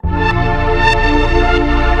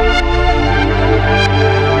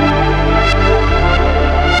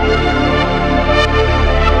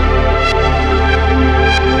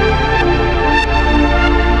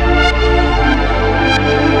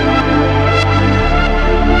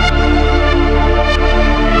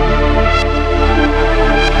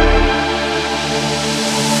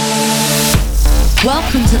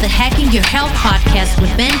Your Health Podcast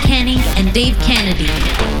with Ben Canning and Dave Kennedy.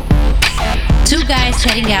 Two guys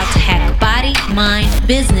heading out to hack body, mind,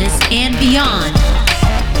 business, and beyond.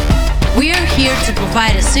 We are here to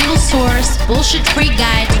provide a single source, bullshit-free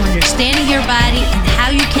guide to understanding your body and how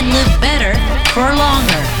you can live better for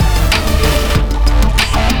longer.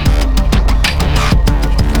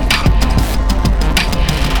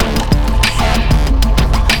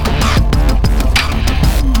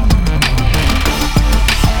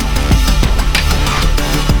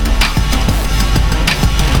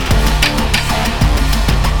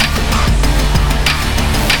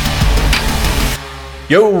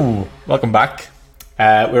 Yo, welcome back.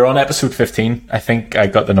 We're on episode 15. I think I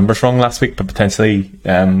got the numbers wrong last week, but potentially,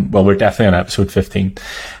 we're definitely on episode 15.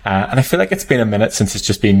 And I feel like it's been a minute since it's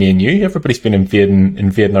just been me and you. Everybody's been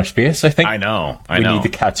invading our space, I think. I know. We need to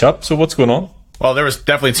catch up. So what's going on? Well, there was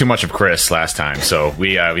definitely too much of Chris last time, so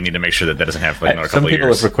we need to make sure that doesn't happen for another couple of years. Some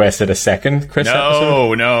people have requested a second Chris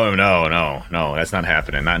episode. No, that's not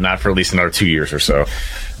happening. Not for at least another 2 years or so.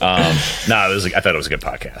 I thought it was a good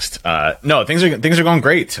podcast. No, things are going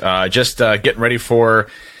great. Just getting ready for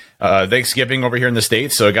Thanksgiving over here in the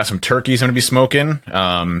States. So I got some turkeys I'm going to be smoking,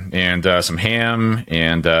 and some ham,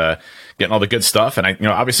 and getting all the good stuff. And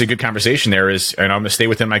obviously a good conversation there is, and I'm going to stay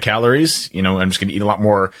within my calories. I'm just going to eat a lot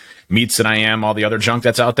more meats than I am all the other junk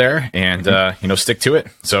that's out there, and stick to it.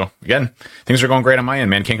 So again, things are going great on my end,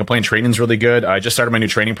 man. Can't complain. Training's really good. I just started my new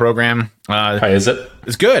training program. How is it?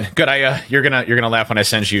 It's good. You're gonna laugh when I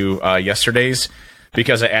send you yesterday's,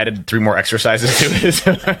 because I added 3 more exercises to it.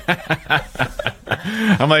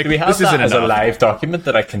 I'm like, do we have this that isn't as enough. a live document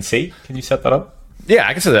that I can see? Can you set that up? Yeah,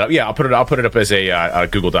 I can set that up. Yeah, I'll put it up as a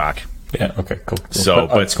Google Doc. Yeah. Okay. Cool. So,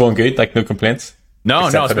 but it's going good. Like, no complaints. No,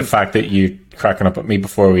 Except for the fact that you cracking up at me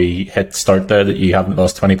before we hit start there that you haven't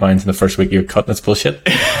lost 20 pounds in the first week you're cutting. It's bullshit.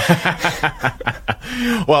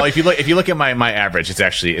 Well, if you look at my average, it's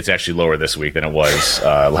actually lower this week than it was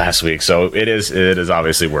last week. So it is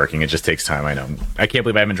obviously working. It just takes time. I know. I can't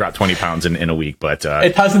believe I haven't dropped 20 pounds in a week, but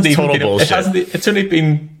it hasn't even total been, bullshit. It's only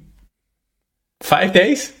been 5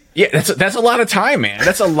 days. Yeah, that's a lot of time, man.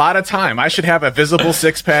 That's a lot of time. I should have a visible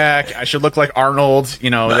 6-pack. I should look like Arnold. I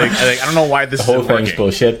don't know why this The whole isn't working. thing's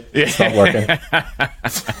bullshit. It's not working.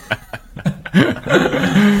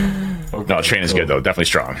 No, training's good though. Definitely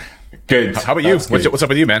strong. Good. How about you? What's up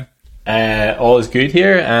with you, man? All is good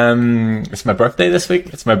here. It's my birthday this week.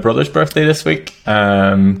 It's my brother's birthday this week.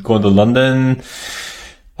 Going to London.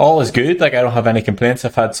 All is good. Like, I don't have any complaints.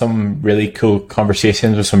 I've had some really cool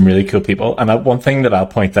conversations with some really cool people. And one thing that I'll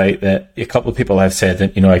point out, that a couple of people have said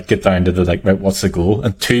that, I get down to the, like, right, what's the goal?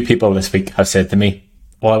 And 2 people this week have said to me,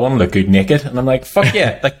 well, I want to look good naked. And I'm like, fuck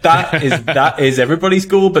yeah. Like, that is everybody's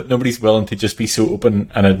goal, but nobody's willing to just be so open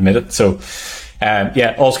and admit it. So,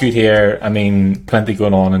 all's good here. I mean, plenty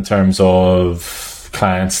going on in terms of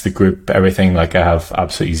clients, the group, everything. Like, I have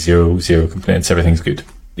absolutely zero complaints. Everything's good.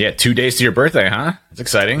 Yeah, 2 days to your birthday, huh? That's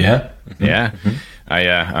exciting. Yeah. Mm-hmm. Yeah.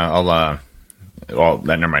 Mm-hmm. Well,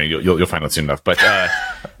 never mind. You'll find out soon enough. But I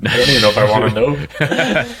don't even know if I want to know.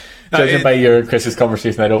 Judging by your Chris's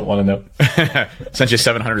conversation, I don't want to know. Sent you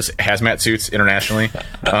 700 hazmat suits internationally.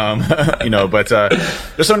 But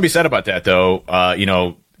there's something to be said about that, though.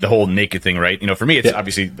 The whole naked thing, right? For me, it's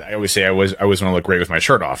obviously, I always say I always want to look great with my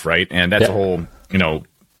shirt off, right? And that's a whole,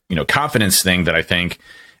 confidence thing that I think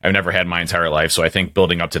I've never had my entire life. So I think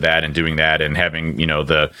building up to that and doing that and having,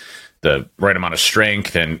 the right amount of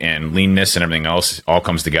strength and leanness and everything else all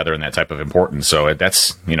comes together in that type of importance. So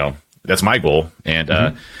that's my goal.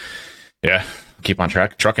 And, keep on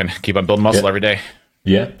trucking, keep on building muscle every day.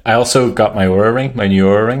 Yeah. I also got my Oura Ring, my new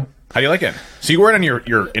Oura Ring. How do you like it? So you wear it on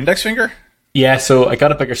your index finger? Yeah, so I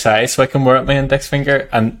got a bigger size so I can wear it on my index finger.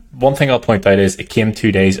 And one thing I'll point out is it came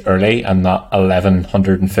 2 days early and not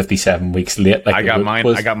 1,157 weeks late. Like, I got mine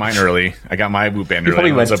early. I got my Whoop band early. You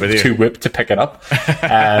probably went to Whoop to pick it up.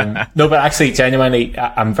 No, but actually, genuinely,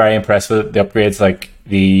 I'm very impressed with the upgrades. Like,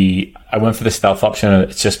 I went for the stealth option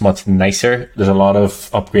and it's just much nicer. There's a lot of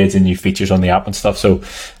upgrades and new features on the app and stuff. So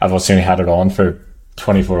I've also only had it on for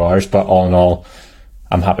 24 hours, but all in all,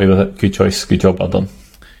 I'm happy with it. Good choice. Good job. Well done.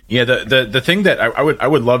 Yeah, the thing that I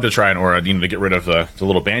would love to try an Oura, to get rid of the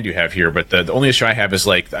little band you have here, but the only issue I have is,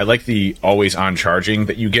 like, I like the always on charging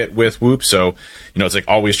that you get with Whoop. So, it's like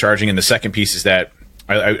always charging. And the second piece is that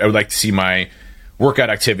I would like to see my workout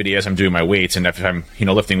activity as I'm doing my weights, and if I'm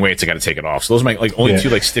lifting weights, I got to take it off. So those are my only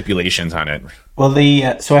 2 stipulations on it. Well,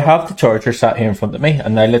 so I have the charger sat here in front of me,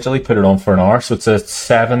 and I literally put it on for an hour. So it's a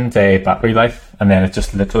 7-day battery life, and then it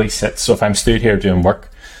just literally sits. So if I'm stood here doing work,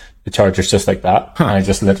 the charger's just like that. And I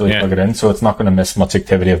just literally plug it in, so it's not going to miss much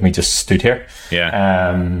activity of me just stood here.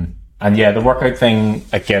 Yeah. And yeah, the workout thing,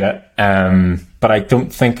 I get it. But I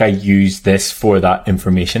don't think I use this for that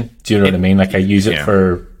information. Do you know what I mean? Like I use it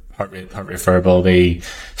for heart rate variability,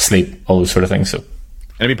 sleep, all those sort of things. So,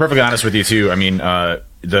 and to be perfectly honest with you too, I mean,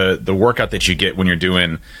 the workout that you get when you're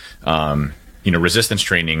doing, resistance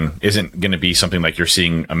training isn't going to be something like you're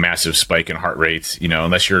seeing a massive spike in heart rate,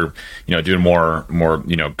 unless you're, doing more,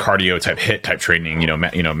 cardio type HIIT type training,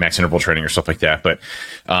 max interval training or stuff like that. But,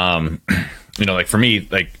 like for me,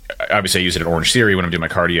 like obviously I use it at Orange Theory when I'm doing my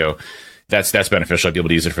cardio. That's beneficial. I'd be able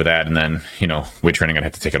to use it for that. And then, weight training, I'd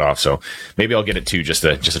have to take it off. So maybe I'll get it too, just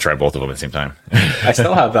to try both of them at the same time. I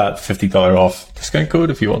still have that $50 off discount code.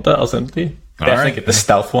 If you want that, I'll send it to you. Definitely get the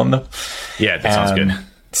stealth one though. Yeah, that sounds good.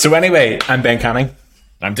 So anyway, I'm Ben Canning.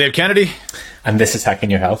 I'm Dave Kennedy. And this is Hacking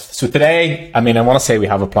Your Health. So today, I want to say we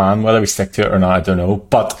have a plan. Whether we stick to it or not, I don't know.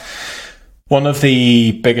 But one of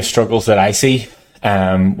the biggest struggles that I see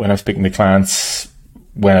when I'm speaking to clients,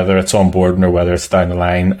 whether it's on board or whether it's down the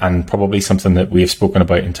line, and probably something that we've spoken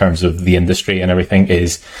about in terms of the industry and everything,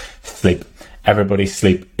 is sleep. Everybody's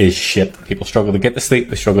sleep is shit. People struggle to get to sleep.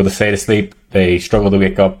 They struggle to stay to sleep. They struggle to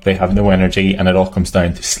wake up. They have no energy, and it all comes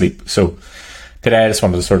down to sleep. So today I just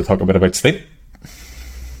wanted to sort of talk a bit about sleep.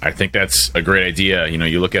 I think that's a great idea.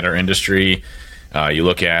 You look at our industry, you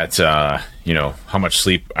look at, how much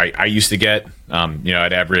sleep I used to get.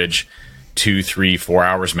 I'd average 2, 3, 4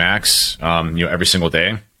 hours max, every single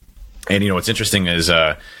day. And, what's interesting is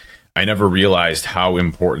I never realized how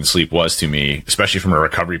important sleep was to me, especially from a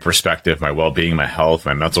recovery perspective, my well-being, my health,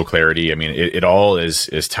 my mental clarity. I mean, it all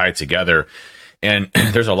is tied together. And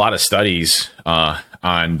there's a lot of studies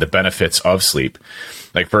on the benefits of sleep.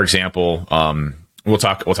 Like, for example, we'll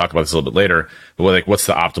talk about this a little bit later, but like, what's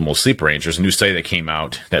the optimal sleep range? There's a new study that came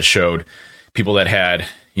out that showed people that had,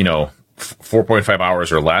 4.5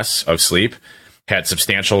 hours or less of sleep had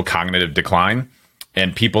substantial cognitive decline,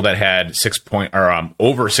 and people that had over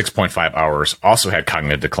 6.5 hours also had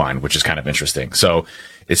cognitive decline, which is kind of interesting. So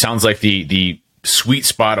it sounds like the sweet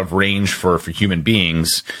spot of range for human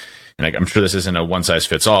beings, and I'm sure this isn't a one size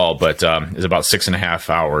fits all, but is about 6.5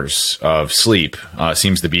 hours of sleep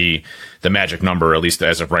seems to be the magic number, at least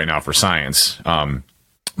as of right now, for science.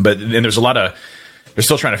 But then there's a lot of, they're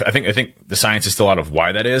still trying to, I think the science is still out of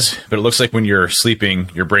why that is, but it looks like when you're sleeping,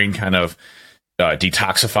 your brain kind of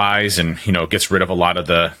detoxifies and, gets rid of a lot of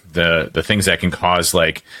the things that can cause,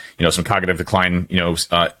 like, some cognitive decline,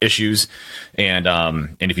 issues. And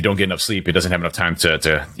if you don't get enough sleep, it doesn't have enough time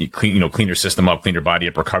to clean your system up, clean your body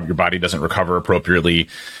up, recover, your body doesn't recover appropriately.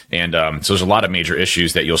 And so there's a lot of major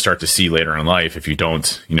issues that you'll start to see later in life if you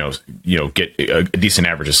don't, get a decent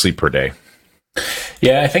average of sleep per day.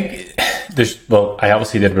 Yeah, I think I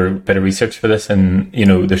obviously did a bit of research for this, and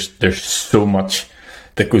there's so much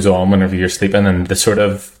that goes on whenever you're sleeping, and the sort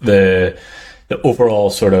of the overall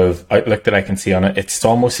sort of outlook that I can see on it, it's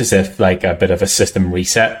almost as if like a bit of a system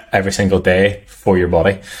reset every single day for your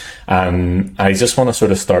body. And I just want to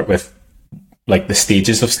sort of start with like the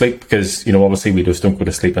stages of sleep, because obviously we just don't go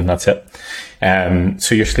to sleep and that's it.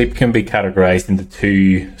 So your sleep can be categorized into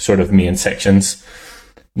two sort of main sections: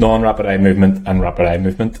 non-rapid eye movement and rapid eye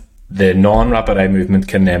movement. The non-rapid eye movement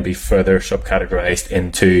can then be further subcategorized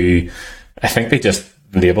into, I think they just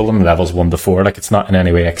label them levels 1 to 4. Like, it's not in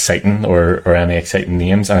any way exciting or any exciting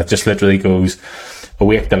names. And it just literally goes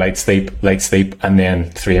awake to light sleep, and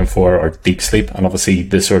then 3 and 4 are deep sleep. And obviously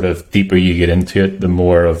the sort of deeper you get into it, the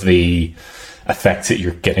more of the effects that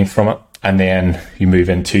you're getting from it. And then you move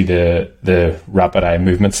into the rapid eye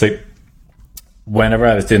movement sleep. Whenever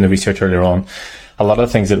I was doing the research earlier on, a lot of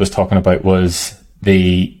the things that it was talking about was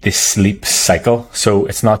the sleep cycle. So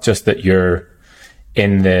it's not just that you're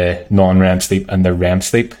in the non-REM sleep and the REM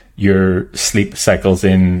sleep. Your sleep cycles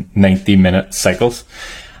in 90-minute cycles.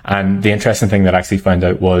 And the interesting thing that I actually found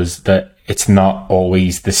out was that it's not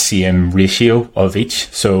always the same ratio of each.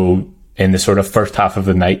 So in the sort of first half of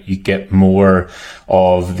the night, you get more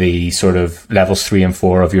of the sort of levels 3 and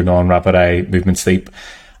 4 of your non-rapid eye movement sleep.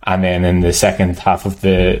 And then in the second half of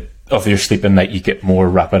your sleeping night, you get more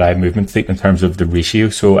rapid eye movement sleep in terms of the ratio.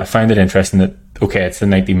 So I find it interesting that, okay, it's the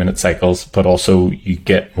 90-minute cycles, but also you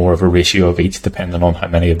get more of a ratio of each depending on how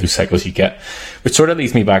many of those cycles you get. Which sort of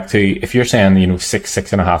leads me back to, if you're saying,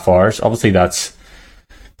 6.5 hours, obviously that's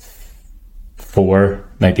 4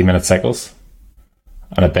 90-minute cycles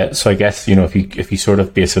and a bit. So I guess, if you sort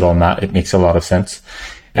of base it on that, it makes a lot of sense.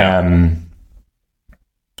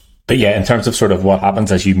 But yeah, in terms of sort of what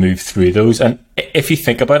happens as you move through those, and if you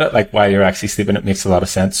think about it, like while you're actually sleeping, it makes a lot of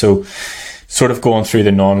sense. So sort of going through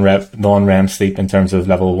the non-REM sleep in terms of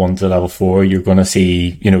level 1 to level 4, you're going to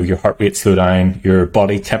see, your heart rate slow down, your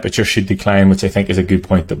body temperature should decline, which I think is a good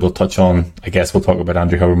point that we'll touch on. I guess we'll talk about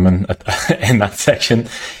Andrew Huberman in that section.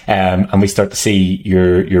 And we start to see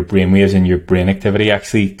your brain waves and your brain activity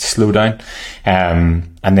actually slow down. And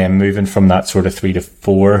then moving from that sort of 3 to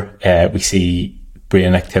 4, we see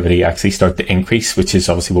brain activity actually start to increase, which is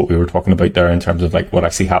obviously what we were talking about there in terms of like what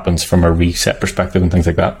actually happens from a reset perspective and things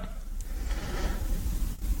like that.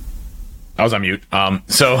 I was on mute. I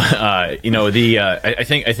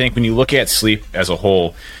think when you look at sleep as a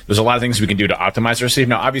whole, there's a lot of things we can do to optimize our sleep.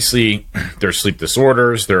 Now, obviously, there's sleep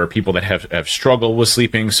disorders. There are people that have struggled with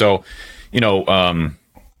sleeping. So, that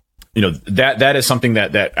is something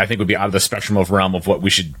that I think would be out of the spectrum of realm of what we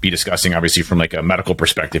should be discussing, obviously, from like a medical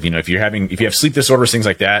perspective. If you have sleep disorders, things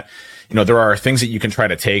like that, there are things that you can try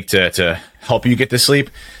to take to help you get to sleep.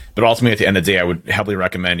 But ultimately, at the end of the day, I would heavily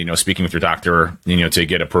recommend, speaking with your doctor, to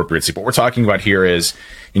get appropriate sleep. What we're talking about here is,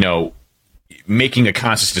 making a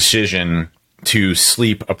conscious decision to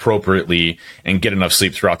sleep appropriately and get enough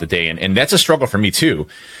sleep throughout the day. And that's a struggle for me too.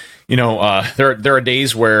 There are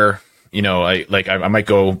days where, I might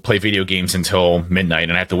go play video games until midnight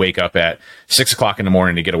and I have to wake up at 6 o'clock in the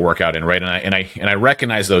morning to get a workout in, right? And I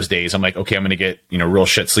recognize those days. I'm like, okay, I'm going to get, real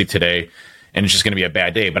shit sleep today. And it's just going to be a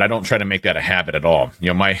bad day, but I don't try to make that a habit at all.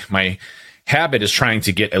 My habit is trying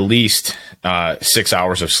to get at least 6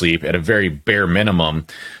 hours of sleep at a very bare minimum,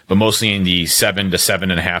 but mostly in the 7 to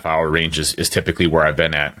 7.5 hour range is typically where I've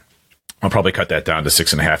been at. I'll probably cut that down to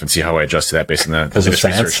 6.5 and see how I adjust to that based on the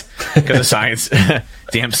research. Because of science.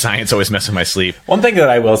 Damn science always messing my sleep. One thing that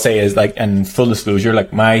I will say is, like, in full disclosure,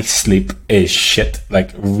 like, my sleep is shit,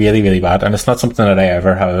 like, really, really bad. And it's not something that I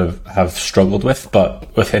ever have struggled with,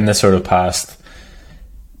 but within the sort of past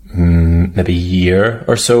maybe year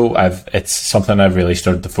or so, it's something I've really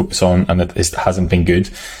started to focus on, and it hasn't been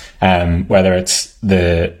good. Whether it's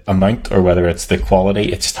the amount or whether it's the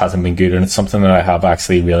quality, it just hasn't been good. And it's something that I have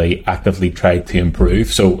actually really actively tried to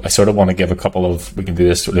improve. So I sort of want to give a couple of, we can do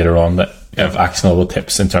this later on, that of actionable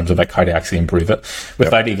tips in terms of like how to actually improve it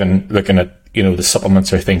without even looking at, the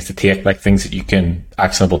supplements or things to take, like things that you can,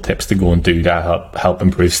 actionable tips to go and do to help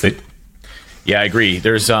improve sleep. Yeah, I agree.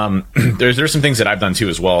 There's some things that I've done too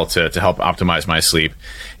as well to help optimize my sleep.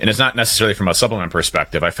 And it's not necessarily from a supplement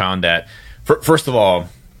perspective. I found that, first of all,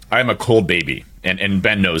 I'm a cold baby, and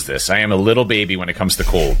Ben knows this. I am a little baby when it comes to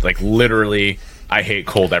cold. Like, literally, I hate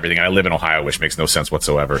cold everything. I live in Ohio, which makes no sense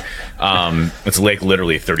whatsoever. It's like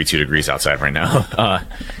literally 32 degrees outside right now.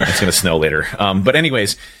 It's going to snow later. But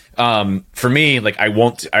anyways, for me, like,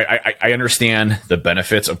 I understand the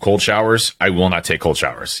benefits of cold showers. I will not take cold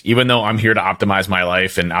showers. Even though I'm here to optimize my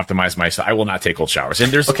life and optimize myself, I will not take cold showers.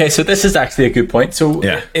 And okay, so this is actually a good point. So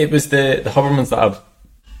yeah. It was the Huberman's Lab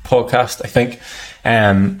podcast, I think.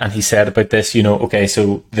 And he said about this, okay,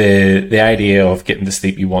 so the idea of getting to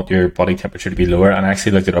sleep, you want your body temperature to be lower. And I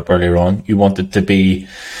actually looked it up earlier on. You want it to be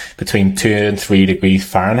between 2 and 3 degrees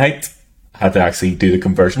Fahrenheit. I had to actually do the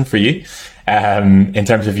conversion for you. In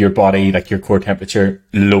terms of your body, like your core temperature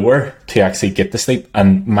lower to actually get to sleep.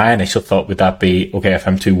 And my initial thought would that be, okay, if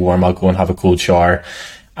I'm too warm, I'll go and have a cold shower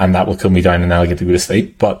and that will cool me down and I'll get to go to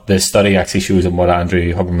sleep. But the study actually shows, and what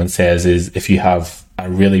Andrew Huberman says is, if you have a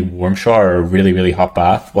really warm shower or a really, really hot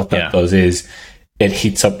bath, what that does is it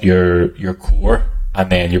heats up your core, and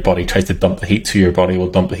then your body tries to dump the heat. So your body will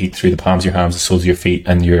dump the heat through the palms of your hands, the soles of your feet,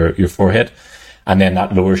 and your forehead. And then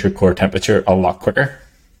that lowers your core temperature a lot quicker.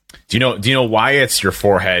 Do you know why it's your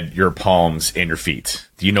forehead, your palms, and your feet?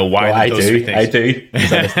 Do you know why? Well, those three things? I do. I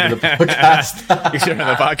listen to the podcast. You should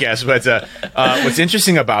have the podcast. But what's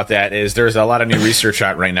interesting about that is there's a lot of new research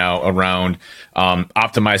out right now around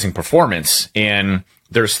optimizing performance, and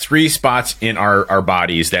there's 3 spots in our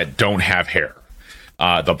bodies that don't have hair.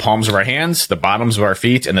 The palms of our hands, the bottoms of our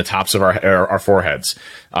feet, and the tops of our foreheads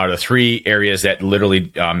are the 3 areas that literally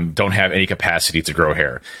don't have any capacity to grow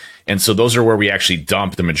hair. And so those are where we actually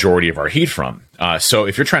dump the majority of our heat from. So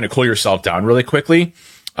if you're trying to cool yourself down really quickly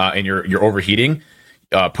and you're overheating,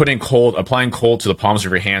 applying cold to the palms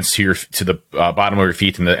of your hands to the bottom of your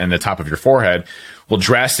feet and the top of your forehead will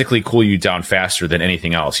drastically cool you down faster than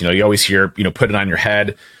anything else. You always hear, put it on your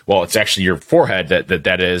head. Well, it's actually your forehead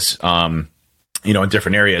that is, in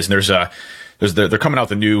different areas. And they're coming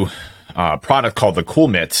out with a new product called the Cool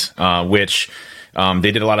Mitt, which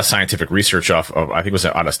they did a lot of scientific research off of, I think it was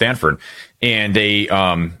out of Stanford, and they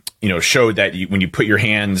showed that when you put your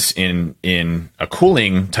hands in a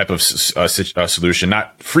cooling type of solution,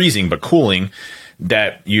 not freezing but cooling,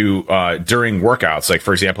 that you during workouts, like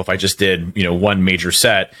for example, if I just did one major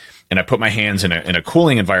set and I put my hands in a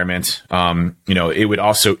cooling environment, it would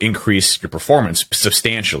also increase your performance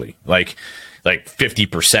substantially, like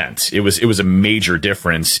 50%. It was a major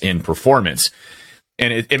difference in performance.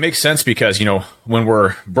 And it makes sense because, when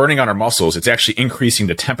we're burning on our muscles, it's actually increasing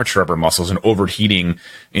the temperature of our muscles and overheating,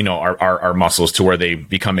 our muscles to where they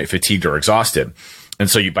become fatigued or exhausted. And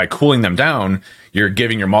so by cooling them down, you're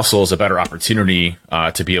giving your muscles a better opportunity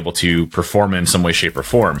to be able to perform in some way, shape, or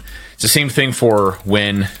form. It's the same thing for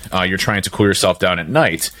when you're trying to cool yourself down at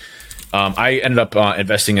night. I ended up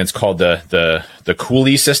investing in, it's called the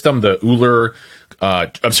Coolie system, the Uller,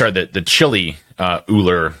 the Chili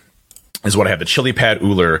Uller is what I have. The Chili Pad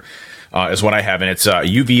Uller is what I have, and it's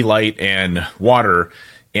UV light and water,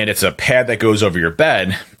 and it's a pad that goes over your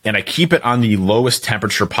bed, and I keep it on the lowest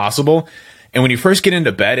temperature possible. And when you first get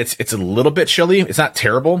into bed, it's a little bit chilly. It's not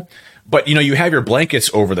terrible, but you have your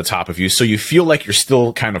blankets over the top of you, so you feel like you're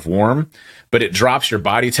still kind of warm, but it drops your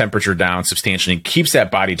body temperature down substantially and keeps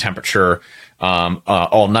that body temperature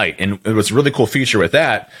all night. And what's a really cool feature with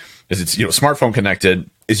that is it's smartphone connected,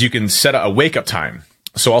 is you can set a wake up time.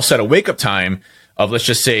 So I'll set a wake up time of, let's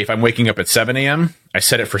just say if I'm waking up at 7 a.m., I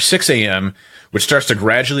set it for 6 a.m., which starts to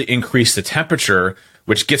gradually increase the temperature,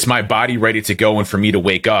 which gets my body ready to go and for me to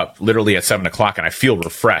wake up literally at 7 o'clock, and I feel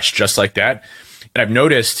refreshed just like that. And I've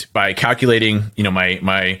noticed by calculating,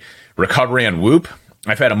 my recovery on Whoop,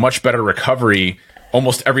 I've had a much better recovery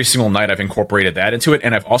almost every single night. I've incorporated that into it,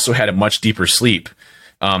 and I've also had a much deeper sleep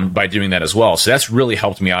by doing that as well. So that's really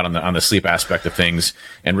helped me out on the sleep aspect of things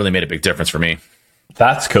and really made a big difference for me.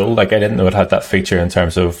 That's cool. Like, I didn't know it had that feature in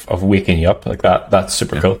terms of waking you up like that. That's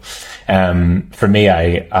super cool. For me,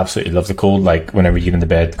 I absolutely love the cold. Like, whenever you get into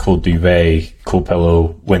bed, cold duvet, cold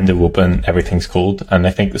pillow, window open, everything's cold. And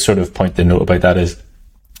I think the sort of point to note about that is,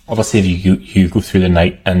 obviously, if you go through the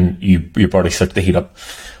night and your body starts to heat up,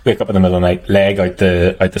 wake up in the middle of the night, leg out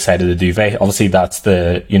the side of the duvet. Obviously, that's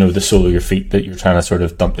the sole of your feet that you're trying to sort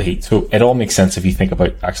of dump the heat. So it all makes sense if you think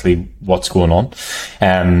about actually what's going on.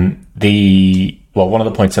 One of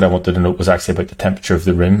the points that I wanted to note was actually about the temperature of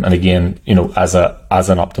the room. And again, as an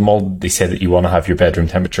optimal, they say that you want to have your bedroom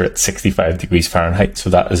temperature at 65 degrees Fahrenheit. So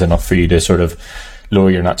that is enough for you to sort of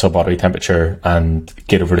lower your natural body temperature and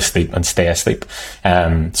get over to sleep and stay asleep.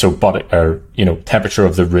 Temperature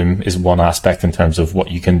of the room is one aspect in terms of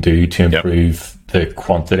what you can do to improve the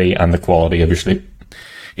quantity and the quality of your sleep.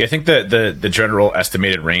 Yeah, I think the general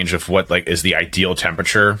estimated range of what is the ideal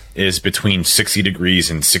temperature is between 60 degrees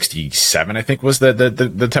and 67, I think was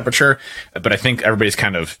the temperature. But I think everybody's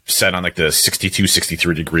kind of set on the 62,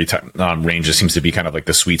 63 degree range. It seems to be kind of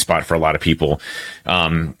the sweet spot for a lot of people.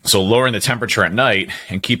 So lowering the temperature at night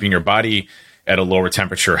and keeping your body at a lower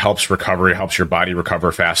temperature helps recovery, helps your body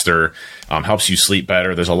recover faster, helps you sleep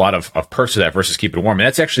better. There's a lot of perks to that versus keeping it warm. And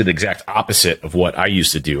that's actually the exact opposite of what I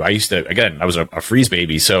used to do. I was a freeze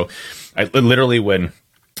baby. So I literally would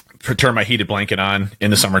turn my heated blanket on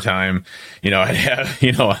in the summertime. I'd have,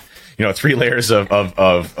 3 layers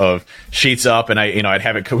of sheets up, and I'd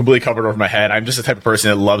have it completely covered over my head. I'm just the type of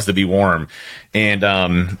person that loves to be warm.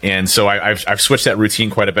 And so I've switched that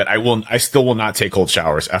routine quite a bit. I still will not take cold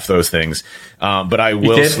showers after those things. But I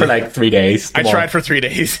will. You did for 3 days. I tried for 3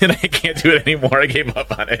 days and I can't do it anymore. I gave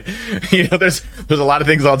up on it. There's a lot of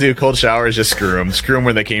things I'll do. Cold showers, just screw them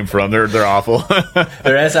where they came from. They're awful.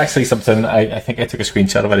 There is actually something, I think I took a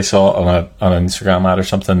screenshot of it. I saw on an Instagram ad or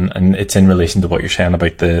something, and it's in relation to what you're saying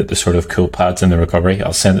about the sort of cool pads in the recovery.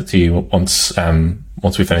 I'll send it to you once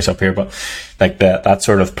we finish up here, but that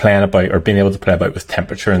sort of playing about or being able to play about with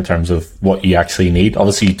temperature in terms of what you actually need.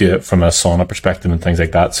 Obviously you do it from a sauna perspective and things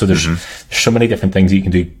like that. So there's so many different things you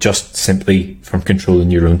can do just simply from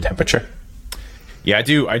controlling your own temperature. Yeah, I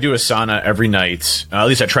do a sauna every night. At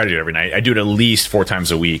least I try to do it every night. I do it at least 4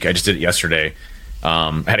 times a week. I just did it yesterday.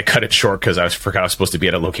 I had to cut it short because I forgot I was supposed to be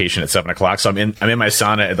at a location at 7 o'clock. So I'm in my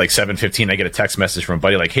sauna at 7:15. I get a text message from a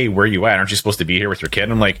buddy hey, where are you at? Aren't you supposed to be here with your kid?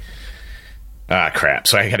 And I'm like, crap.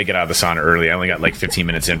 So I had to get out of the sauna early. I only got 15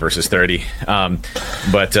 minutes in versus 30.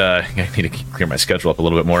 But I need to clear my schedule up a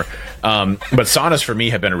little bit more. But saunas for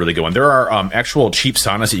me have been a really good one. There are actual cheap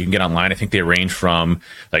saunas that you can get online. I think they range from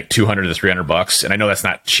 $200 to $300. And I know that's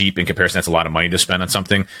not cheap in comparison. That's a lot of money to spend on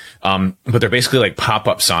something. But they're basically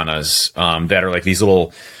pop-up saunas that are these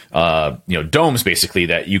little domes basically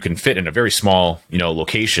that you can fit in a very small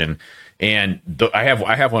location. And I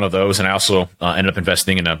have one of those, and I also ended up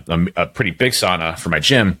investing in a pretty big sauna for my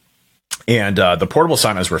gym. And the portable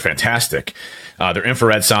saunas were fantastic. They're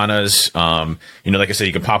infrared saunas. Like I said,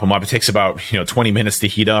 you can pop them up. It takes about 20 minutes to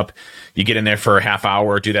heat up. You get in there for a half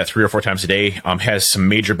hour, do that 3 or 4 times a day. Has some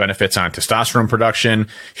major benefits on testosterone production.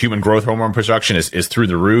 Human growth hormone production is through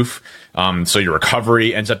the roof. So your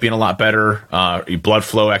recovery ends up being a lot better. Your blood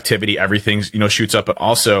flow activity, everything shoots up. But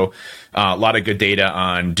also a lot of good data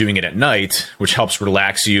on doing it at night, which helps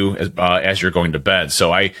relax you as you're going to bed.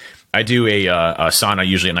 So I do a sauna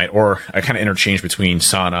usually at night, or I kind of interchange between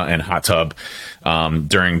sauna and hot tub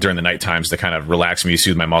during the night times to kind of relax me,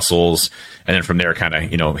 soothe my muscles, and then from there kind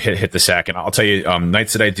of hit the sack. And I'll tell you,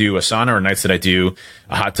 nights that I do a sauna or nights that I do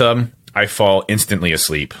a hot tub, I fall instantly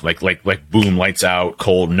asleep, like boom, lights out,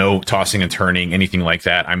 cold, no tossing and turning, anything like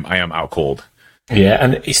that. I am out cold. Yeah,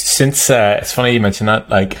 and since it's funny you mentioned that,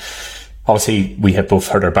 like. Obviously, we have both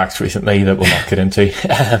hurt our backs recently that we'll not get into.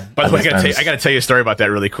 By the way, I got to tell you a story about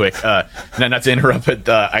that really quick. Not to interrupt, but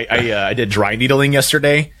I did dry needling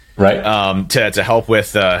yesterday, right? To help with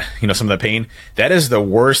some of the pain. That is the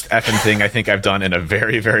worst effing thing I think I've done in a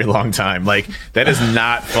very, very long time. Like, that is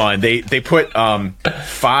not fun. They put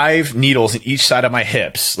 5 needles in each side of my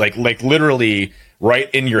hips, like literally right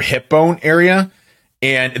in your hip bone area.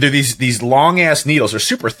 And they're these long ass needles. They're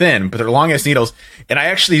super thin, but they're long ass needles. And I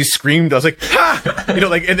actually screamed. I was like, "Ha!"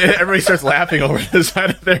 And everybody starts laughing over the side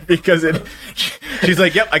of there because she's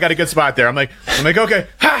like, "Yep, I got a good spot there." I'm like, "Okay,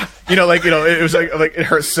 ha!" It was like it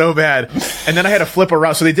hurt so bad. And then I had to flip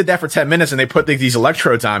around. So they did that for 10 minutes, and they put these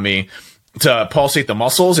electrodes on me to pulsate the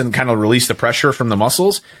muscles and kind of release the pressure from the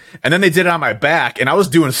muscles. And then they did it on my back, and I was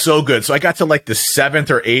doing so good. So I got to like the 7th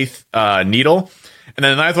or 8th needle. And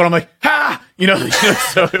then the 9th one, I'm like, ha!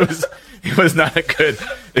 So it was not a good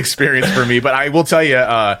experience for me. But I will tell you,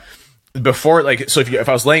 before, if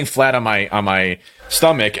I was laying flat on my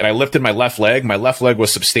stomach and I lifted my left leg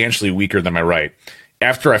was substantially weaker than my right.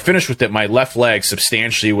 After I finished with it, my left leg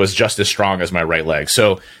substantially was just as strong as my right leg.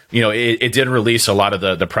 So, it did release a lot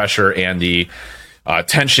of the pressure and the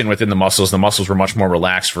tension within the muscles. The muscles were much more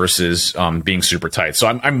relaxed versus being super tight. So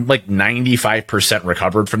I'm like 95%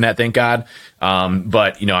 recovered from that, thank God.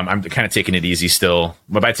 But I'm kind of taking it easy still.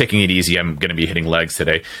 But by taking it easy, I'm going to be hitting legs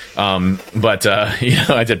today.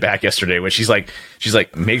 I did back yesterday, which she's like,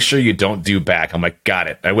 make sure you don't do back. I'm like, got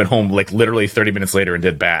it. I went home like literally 30 minutes later and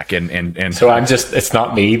did back. And so it's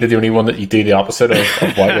not me, the only one that you do the opposite of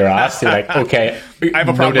what you're asked. You're like, okay. I have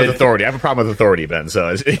a problem with authority. Ben.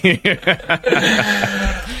 So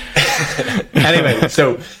anyway,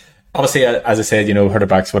 so obviously, as I said, hurt our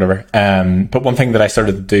backs, whatever. But one thing that I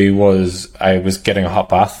started to do was I was getting a hot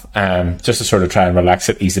bath, just to sort of try and relax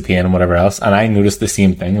it, ease the pain and whatever else. And I noticed the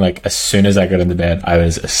same thing. Like, as soon as I got into bed, I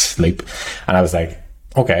was asleep, and I was like,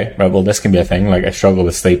 okay, right, well, this can be a thing. Like, I struggle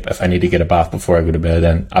with sleep. If I need to get a bath before I go to bed,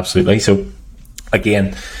 then absolutely. So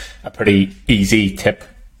again, a pretty easy tip.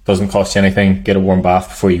 Doesn't cost you anything. Get a warm bath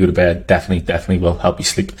before you go to bed. Definitely will help you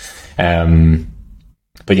sleep.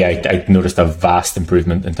 But yeah, I noticed a vast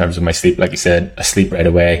improvement in terms of my sleep. Like you said, asleep right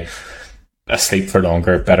away, asleep for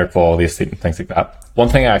longer, better quality of sleep and things like that. One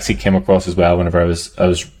thing I actually came across as well whenever I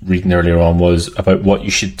was reading earlier on was about what you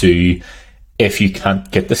should do if you can't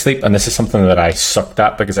get the sleep. And this is something that I sucked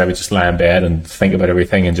at because I would just lie in bed and think about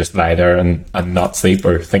everything and just lie there and not sleep,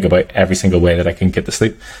 or think about every single way that I can get to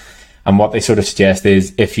sleep. And what they sort of suggest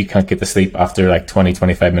is, if you can't get to sleep after like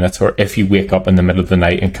 20-25 minutes, or if you wake up in the middle of the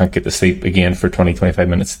night and can't get to sleep again for 20-25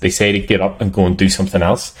 minutes, they say to get up and go and do something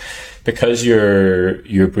else, because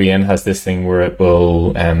your brain has this thing where it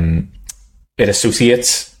will it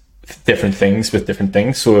associates different things with different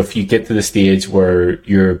things. So if you get to the stage where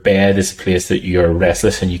your bed is a place that you're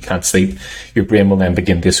restless and you can't sleep, your brain will then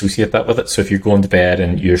begin to associate that with it. So if you're going to bed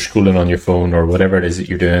and you're scrolling on your phone or whatever it is that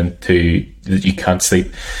you're doing that you can't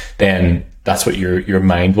sleep, then that's what your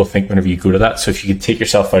mind will think whenever you go to that. So if you can take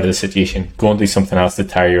yourself out of the situation, go and do something else to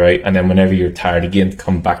tire you out, and then whenever you're tired again,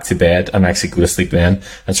 come back to bed and actually go to sleep then,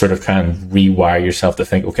 and sort of try and rewire yourself to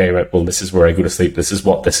think, okay, right, well, this is where I go to sleep. This is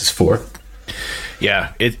what this is for.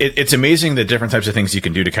 Yeah, it's amazing the different types of things you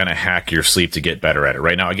can do to kind of hack your sleep to get better at it.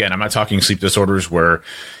 Right now, again, I'm not talking sleep disorders where,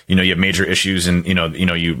 you have major issues and, you're on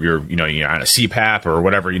a CPAP or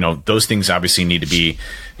whatever, those things obviously need to be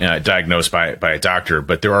diagnosed by a doctor,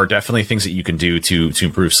 but there are definitely things that you can do to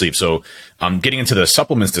improve sleep. So, getting into the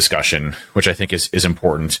supplements discussion, which I think is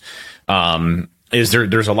important,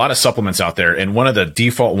 there's a lot of supplements out there, and one of the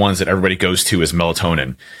default ones that everybody goes to is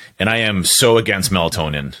melatonin. And I am so against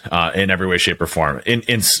melatonin in every way, shape, or form.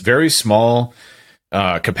 In very small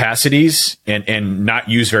capacities and not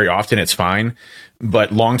used very often, it's fine.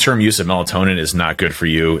 But long-term use of melatonin is not good for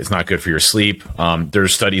you. It's not good for your sleep.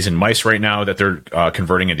 There's studies in mice right now that they're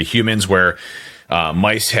converting into humans where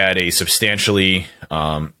mice had a substantially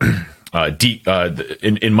deep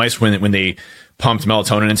in mice when they pumped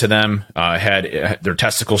melatonin into them, had their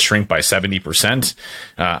testicles shrink by 70%.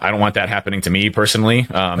 I don't want that happening to me personally.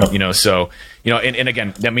 So and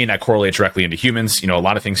again, that may not correlate directly into humans. A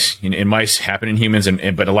lot of things in mice happen in humans,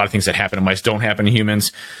 but a lot of things that happen in mice don't happen in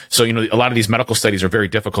humans. So, a lot of these medical studies are very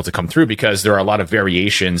difficult to come through because there are a lot of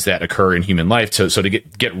variations that occur in human life. So to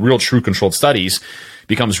get real true controlled studies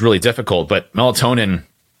becomes really difficult. But melatonin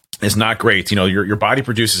is not great. Your body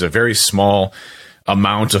produces a very small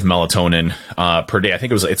amount of melatonin per day. I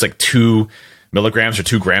think it's like 2 milligrams or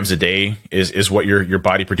 2 grams a day is what your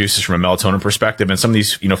body produces from a melatonin perspective. And some of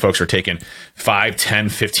these folks are taking 5, 10,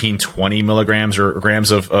 15, 20 milligrams or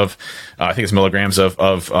grams of I think it's milligrams of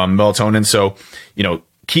melatonin. So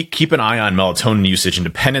keep an eye on melatonin usage and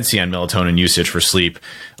dependency on melatonin usage for sleep.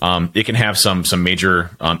 It can have some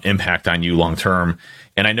major impact on you long term.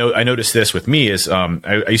 And I noticed this with me is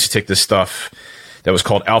I used to take this stuff that was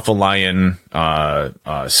called Alpha Lion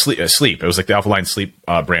Sleep. It was like the Alpha Lion Sleep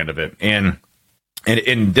brand of it, and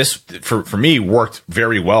this for me worked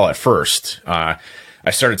very well at first. I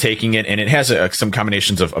started taking it, and it has some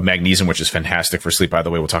combinations of magnesium, which is fantastic for sleep. By the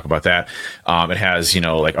way, we'll talk about that. It has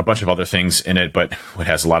like a bunch of other things in it, but it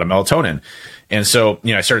has a lot of melatonin. And so,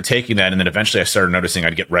 I started taking that, and then eventually I started noticing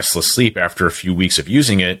I'd get restless sleep after a few weeks of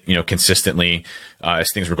using it, consistently as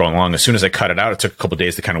things were going along. As soon as I cut it out, it took a couple of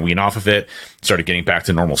days to kind of wean off of it, started getting back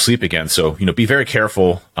to normal sleep again. So, be very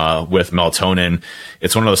careful with melatonin.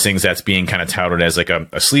 It's one of those things that's being kind of touted as like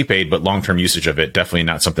a sleep aid, but long-term usage of it, definitely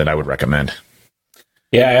not something I would recommend.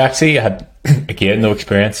 Yeah, I actually had, again, no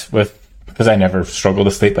experience because I never struggled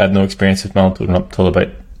to sleep. I had no experience with melatonin up till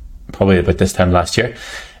probably about this time last year.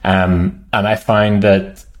 And I find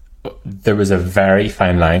that there was a very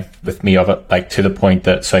fine line with me of it, like to the point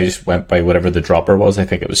that, so I just went by whatever the dropper was. I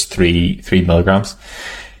think it was 3 milligrams.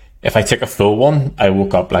 If I took a full one, I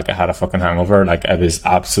woke up like I had a fucking hangover. Like I was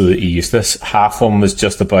absolutely useless. Half one was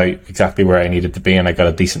just about exactly where I needed to be, and I got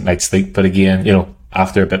a decent night's sleep. But again,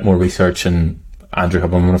 after a bit more research and Andrew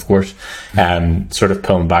Huberman, of course, sort of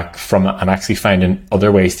pulling back from it and actually finding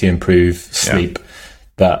other ways to improve sleep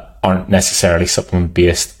that aren't necessarily supplement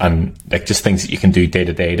based, and like just things that you can do day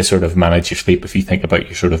to day to sort of manage your sleep if you think about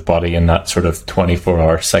your sort of body in that sort of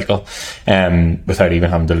 24-hour cycle, without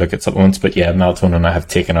even having to look at supplements. But yeah, melatonin I have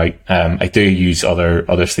taken out. I do use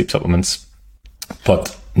other sleep supplements,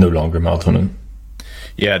 but no longer melatonin.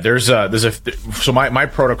 Yeah, so my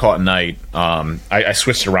protocol at night, I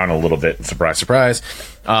switched around a little bit. Surprise.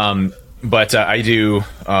 But I do,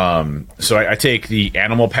 so I take the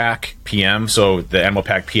Animal Pack PM, so the Animal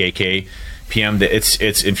Pack PAK PM,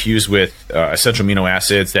 it's infused with essential amino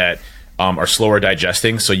acids that are slower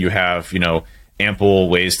digesting, so you have, ample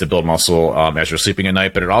ways to build muscle as you're sleeping at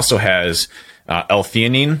night. But it also has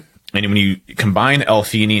L-theanine, and when you combine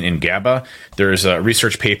L-theanine and GABA, there's a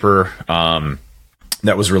research paper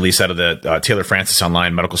that was released out of the Taylor Francis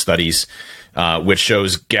Online Medical Studies, which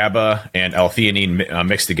shows GABA and L-theanine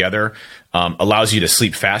mixed together allows you to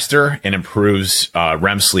sleep faster and improves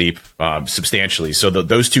REM sleep substantially. So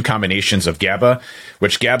those two combinations of GABA,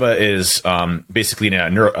 which GABA is basically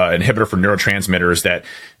an inhibitor for neurotransmitters that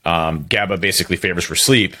GABA basically favors for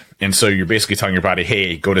sleep. And so you're basically telling your body,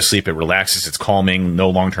 hey, go to sleep. It relaxes. It's calming. No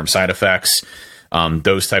long-term side effects.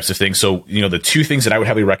 Those types of things. So, the two things that I would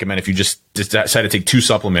heavily recommend if you just decide to take 2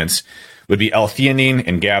 supplements would be L-theanine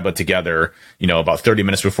and GABA together, about 30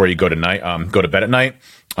 minutes before you go to bed at night.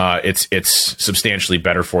 It's substantially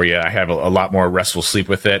better for you. I have a lot more restful sleep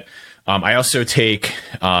with it. I also take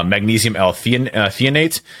magnesium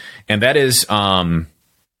L-threonate, and that is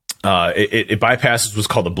it bypasses what's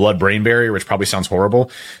called the blood-brain barrier, which probably sounds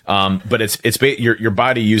horrible, but your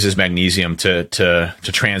body uses magnesium to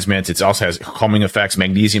transmit. It also has calming effects.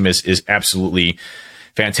 Magnesium is absolutely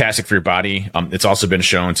fantastic for your body. It's also been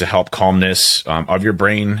shown to help calmness of your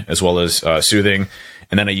brain as well as soothing.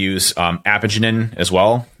 And then I use apigenin as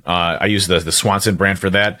well. I use the Swanson brand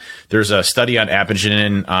for that. There's a study on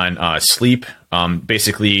apigenin on sleep.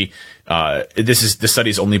 Basically, this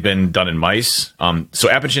study's only been done in mice. So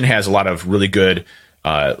apigenin has a lot of really good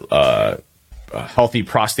healthy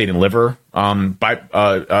prostate and liver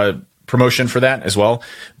promotion for that as well.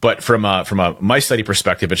 But from a mice study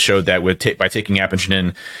perspective, it showed that by taking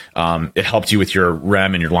apigenin, it helped you with your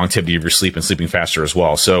REM and your longevity of your sleep and sleeping faster as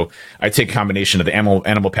well. So I take a combination of the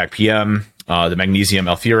Animal Pack PM, the magnesium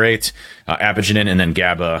L-threonate, apigenin, and then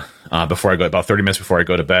GABA before I go, about 30 minutes before I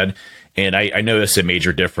go to bed. And I noticed a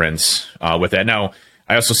major difference with that. Now,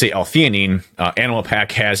 I also say L-theanine. Animal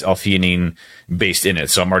Pack has L-theanine based in it,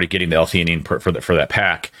 so I'm already getting the L-theanine for that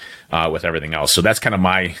pack. with everything else. So that's kind of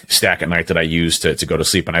my stack at night that I use to go to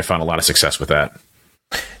sleep, and I found a lot of success with that.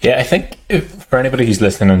 Yeah, I think for anybody who's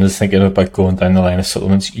listening and is thinking about going down the line of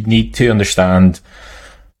supplements, you need to understand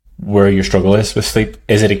where your struggle is with sleep.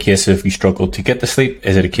 Is it a case of you struggle to get to sleep?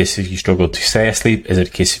 Is it a case of you struggle to stay asleep? Is it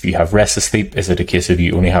a case of you have restless sleep? Is it a case of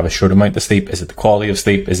you only have a short amount of sleep? Is it the quality of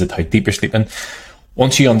sleep? Is it how deep you're sleeping?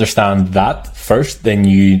 Once you understand that first, then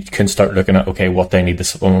you can start looking at, okay, what do I need to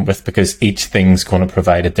supplement with? Because each thing's going to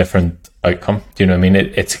provide a different outcome. Do you know what I mean?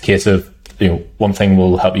 It's a case of, one thing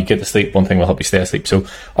will help you get to sleep, one thing will help you stay asleep. So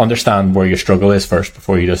understand where your struggle is first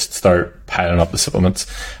before you just start piling up the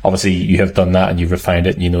supplements. Obviously, you have done that and you've refined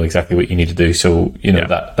it and you know exactly what you need to do. So,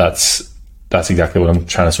 that's exactly what I'm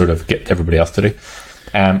trying to sort of get everybody else to do.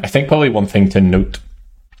 I think probably one thing to note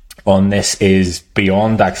on this is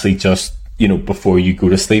beyond actually just, before you go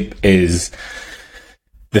to sleep is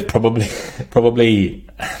that probably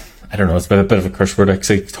I don't know, it's a bit of a curse word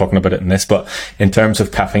actually talking about it in this, but in terms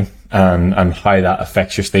of caffeine and how that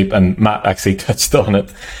affects your sleep, and Matt actually touched on it.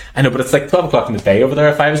 I know, but it's like 12 o'clock in the day over there.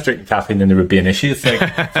 If I was drinking caffeine, then there would be an issue. It's like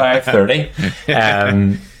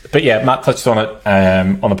 5:30. But yeah, Matt touched on it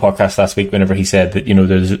on the podcast last week whenever he said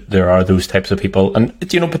that, there are those types of people. And,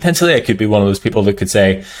 potentially I could be one of those people that could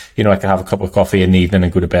say, I could have a cup of coffee in the evening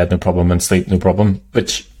and go to bed, no problem, and sleep, no problem,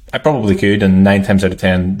 which I probably could, and 9 times out of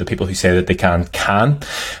 10, the people who say that they can.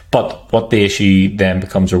 But what the issue then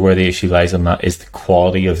becomes, or where the issue lies on that, is the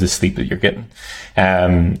quality of the sleep that you're getting.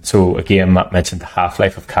 So again, Matt mentioned the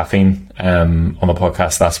half-life of caffeine on the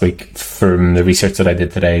podcast last week. From the research that I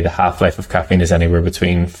did today, the half-life of caffeine is anywhere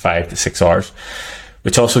between 5 to 6 hours,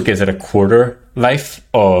 which also gives it a quarter life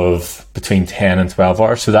of between 10 and 12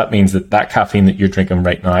 hours. So that means that caffeine that you're drinking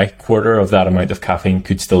right now, quarter of that amount of caffeine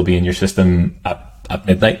could still be in your system at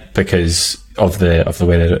midnight because of the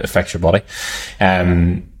way that it affects your body,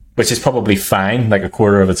 which is probably fine. Like a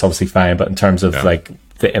quarter of it's obviously fine, but in terms of like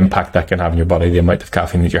the impact that can have in your body, the amount of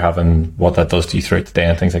caffeine that you're having, what that does to you throughout the day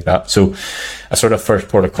and things like that. So a sort of first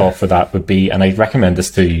port of call for that would be, and I recommend this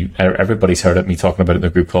to everybody's heard it, me talking about it in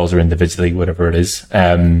their group calls or individually, whatever it is,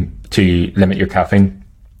 to limit your caffeine.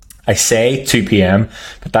 I say 2 p.m,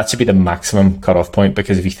 but that should be the maximum cutoff point,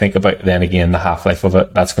 because if you think about then again the half-life of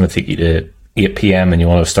it, that's going to take you to 8 p.m. and you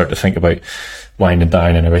want to start to think about winding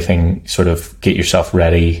down and everything, sort of get yourself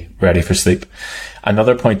ready for sleep.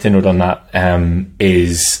 Another point to note on that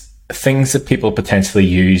is things that people potentially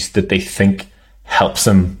use that they think helps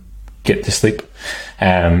them get to sleep.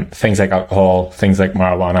 Things like alcohol, things like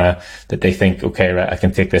marijuana, that they think, okay, right, I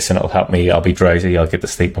can take this and it'll help me, I'll be drowsy, I'll get to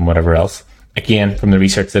sleep, and whatever else. Again, from the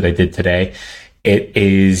research that I did today,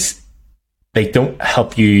 they don't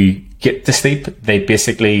help you get to sleep. They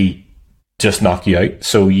basically just knock you out.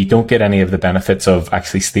 So you don't get any of the benefits of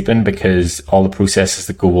actually sleeping, because all the processes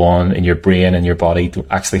that go on in your brain and your body don't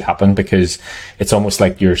actually happen, because it's almost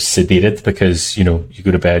like you're sedated, because, you go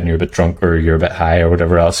to bed and you're a bit drunk or you're a bit high or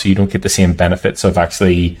whatever else. So you don't get the same benefits of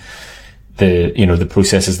actually the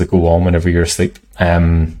processes that go on whenever you're asleep.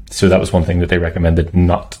 So that was one thing that they recommended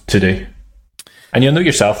not to do. And you'll know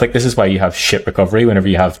yourself, like, this is why you have shit recovery whenever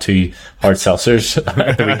you have 2 hard seltzers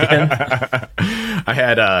at the weekend.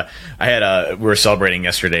 We were celebrating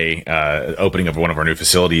yesterday, opening of one of our new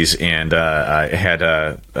facilities, and I had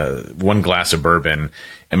 1 glass of bourbon,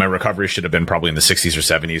 and my recovery should have been probably in the 60s or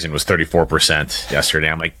 70s, and was 34% yesterday.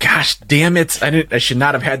 I'm like, gosh, damn it. I should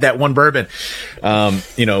not have had that 1 bourbon.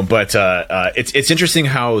 But it's interesting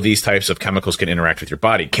how these types of chemicals can interact with your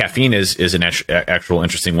body. Caffeine is an actual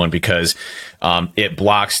interesting one, because it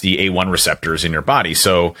blocks the A1 receptors in your body.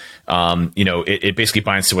 So, it basically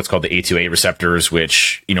binds to what's called the A2A receptors,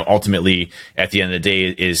 which, ultimately at the end of the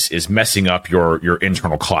day is messing up your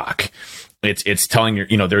internal clock. It's telling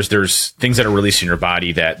your, there's things that are released in your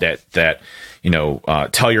body that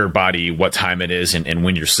tell your body what time it is and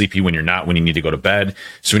when you're sleepy, when you're not, when you need to go to bed.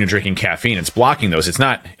 So when you're drinking caffeine, it's blocking those. It's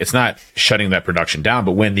not shutting that production down,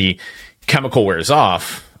 but when the chemical wears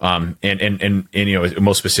off, and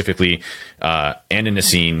most specifically,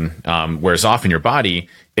 adenosine, wears off in your body,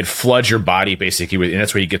 it floods your body basically with, and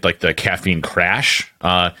that's where you get like the caffeine crash,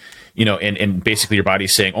 and basically your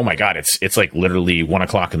body's saying, oh my God, it's like literally 1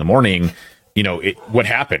 o'clock in the morning. What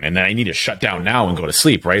happened? And then I need to shut down now and go to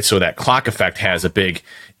sleep, right? So that clock effect has a big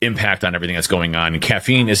impact on everything that's going on. And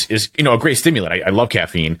caffeine is a great stimulant. I love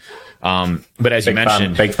caffeine. But as you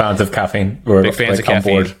mentioned, big fans of caffeine. Big fans of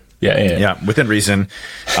caffeine. Yeah, within reason.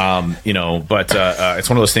 But it's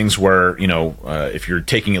one of those things where, if you're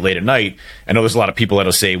taking it late at night, I know there's a lot of people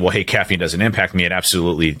that'll say, well, hey, caffeine doesn't impact me. It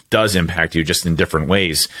absolutely does impact you, just in different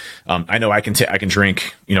ways. I know I can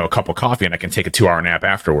drink, a cup of coffee and I can take a 2-hour nap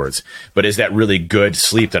afterwards. But is that really good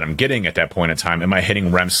sleep that I'm getting at that point in time? Am I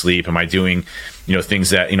hitting REM sleep? Am I doing,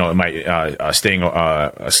 things that, am I staying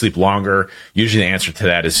asleep longer? Usually the answer to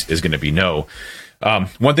that is going to be no.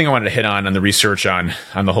 One thing I wanted to hit on the research on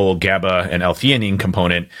the whole GABA and L-theanine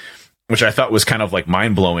component, which I thought was kind of like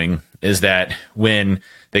mind blowing, is that when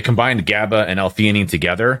they combined GABA and L-theanine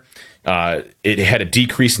together, it had a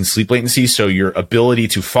decrease in sleep latency. So your ability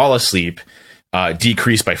to fall asleep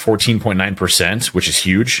decreased by 14.9%, which is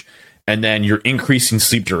huge. And then your increase in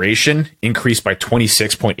sleep duration increased by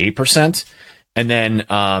 26.8%. And then,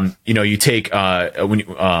 you take,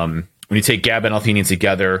 when you take GABA and L-theanine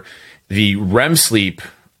together, the REM sleep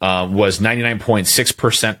was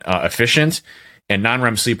 99.6% efficient, and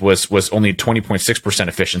non-REM sleep was only 20.6%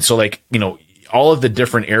 efficient. So, all of the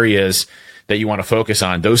different areas that you want to focus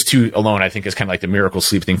on, those two alone, I think, is kind of like the miracle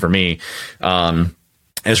sleep thing for me.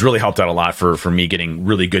 Has really helped out a lot for me getting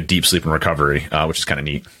really good deep sleep and recovery, which is kind of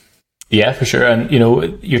neat. Yeah, for sure. And,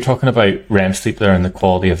 you're talking about REM sleep there and the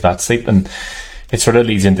quality of that sleep, and it sort of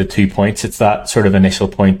leads into 2 points. It's that sort of initial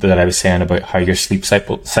point that I was saying about how your sleep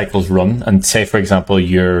cycles run. And say, for example,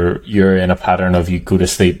 you're in a pattern of you go to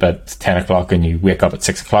sleep at 10 o'clock and you wake up at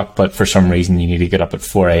 6 o'clock, but for some reason you need to get up at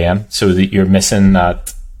 4 a.m. So that you're missing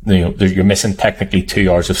that, you're missing technically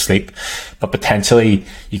 2 hours of sleep, but potentially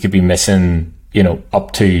you could be missing,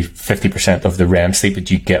 up to 50% of the REM sleep that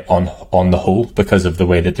you get on the whole, because of the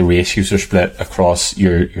way that the ratios are split across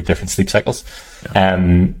your different sleep cycles.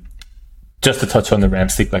 Yeah. Just to touch on the REM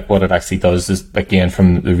sleep, what it actually does is, again,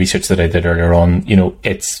 from the research that I did earlier on,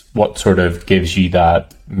 it's what sort of gives you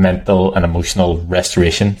that mental and emotional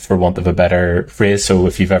restoration, for want of a better phrase. So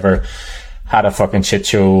if you've ever had a fucking shit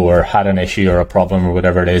show or had an issue or a problem or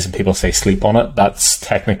whatever it is, and people say sleep on it, that's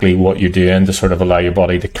technically what you're doing to sort of allow your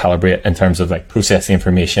body to calibrate in terms of process the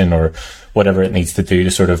information or whatever it needs to do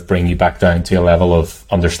to sort of bring you back down to a level of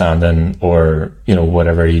understanding or,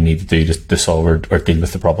 whatever you need to do to solve or deal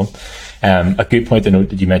with the problem. A good point to note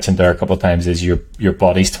that you mentioned there a couple of times is your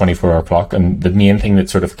body's 24-hour clock. And the main thing that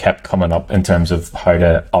sort of kept coming up in terms of how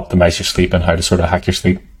to optimize your sleep and how to sort of hack your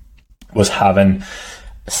sleep was having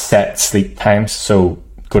set sleep times. So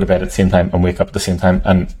go to bed at the same time and wake up at the same time.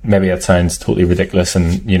 And maybe that sounds totally ridiculous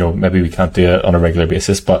and, maybe we can't do it on a regular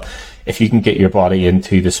basis, but if you can get your body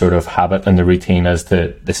into the sort of habit and the routine as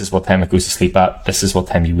to this is what time it goes to sleep at, this is what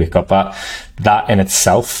time you wake up at, that in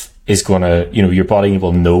itself is going to, your body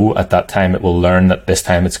will know at that time, it will learn that this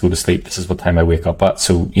time it's go to sleep, this is what time I wake up at.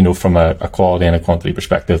 So, from a quality and a quantity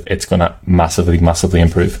perspective, it's going to massively, massively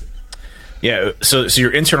improve. Yeah, so your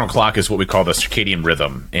internal clock is what we call the circadian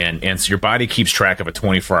rhythm, and so your body keeps track of a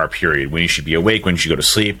 24-hour period when you should be awake, when you should go to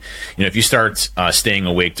sleep. If you start staying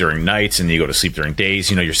awake during nights and you go to sleep during days,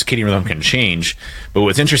 your circadian rhythm can change. But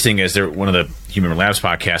what's interesting is one of the Human Labs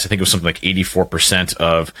podcasts, I think it was something like 84%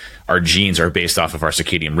 of our genes are based off of our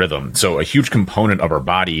circadian rhythm. So a huge component of our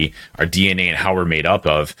body, our DNA, and how we're made up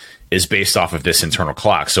of is based off of this internal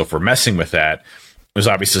clock. So if we're messing with that, there's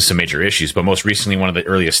obviously some major issues, but most recently, one of the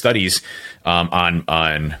earliest studies on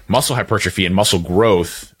muscle hypertrophy and muscle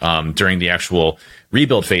growth during the actual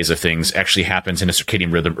rebuild phase of things actually happens in a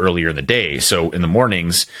circadian rhythm earlier in the day. So in the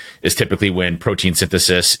mornings is typically when protein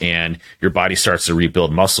synthesis and your body starts to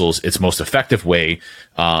rebuild muscles. Its most effective way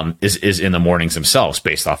is in the mornings themselves,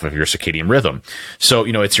 based off of your circadian rhythm. So,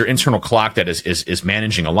 it's your internal clock that is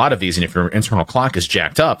managing a lot of these. And if your internal clock is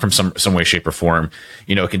jacked up from some way, shape, or form,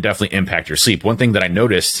 it can definitely impact your sleep. One thing that I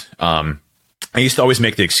noticed, I used to always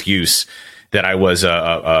make the excuse that I was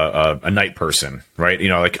a night person, right?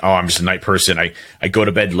 I'm just a night person. I go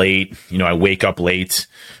to bed late, I wake up late,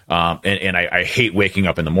 and I hate waking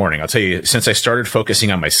up in the morning. I'll tell you, since I started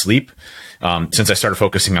focusing on my sleep, since I started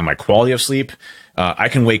focusing on my quality of sleep, I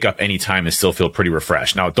can wake up anytime and still feel pretty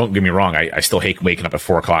refreshed. Now, don't get me wrong. I still hate waking up at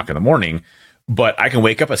 4 o'clock in the morning, but I can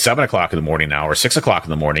wake up at 7 o'clock in the morning now or 6 o'clock in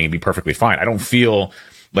the morning and be perfectly fine. I don't feel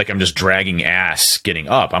like I'm just dragging ass getting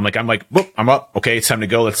up. I'm like, whoop, I'm up. Okay, it's time to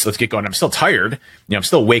go. Let's get going. I'm still tired. I'm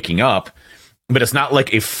still waking up, but it's not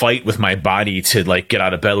like a fight with my body to get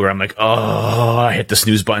out of bed where I'm like, oh, I hit the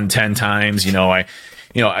snooze button 10 times.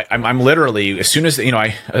 I'm literally, as soon as,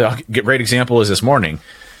 a great example is this morning.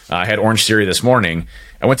 I had Orange Theory this morning.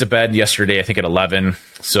 I went to bed yesterday, I think at 11.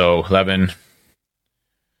 So I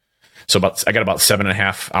got about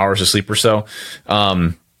 7.5 hours of sleep or so.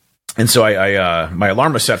 And so I my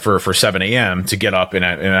alarm was set for 7 a.m. to get up, and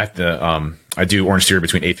I have to I do Orange Theory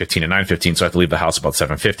between 8:15 and 9:15, so I have to leave the house about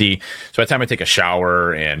 7:50. So by the time I take a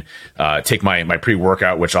shower and take my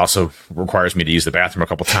pre-workout, which also requires me to use the bathroom a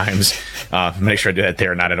couple times, make sure I do that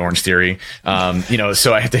there, not at Orange Theory.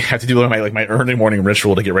 So I have to do my early morning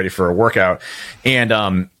ritual to get ready for a workout,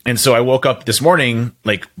 and so I woke up this morning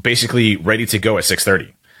like basically ready to go at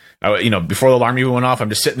 6:30. Before the alarm even went off, I'm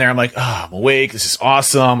just sitting there. I'm like, I'm awake. This is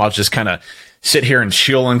awesome. I'll just kind of sit here and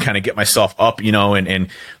chill and kind of get myself up, and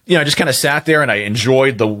I just kind of sat there and I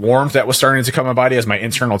enjoyed the warmth that was starting to come in my body as my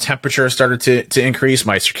internal temperature started to increase.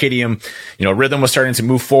 My circadian, rhythm was starting to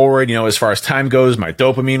move forward. As far as time goes, my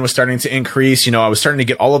dopamine was starting to increase. I was starting to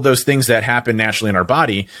get all of those things that happen naturally in our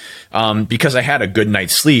body, because I had a good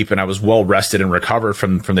night's sleep and I was well rested and recovered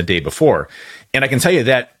from the day before. And I can tell you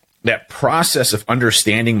that process of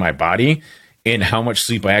understanding my body and how much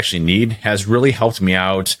sleep I actually need has really helped me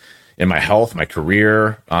out in my health, my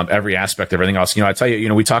career, every aspect of everything else. I tell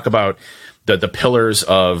you, we talk about the pillars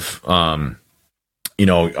of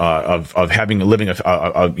living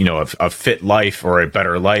a fit life or a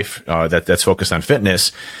better life that's focused on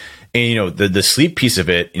fitness. And the sleep piece of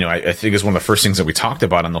it, I think is one of the first things that we talked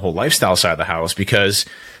about on the whole lifestyle side of the house, because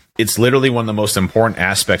it's literally one of the most important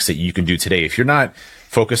aspects that you can do today. If you're not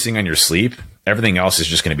focusing on your sleep, everything else is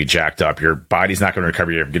just going to be jacked up. Your body's not going to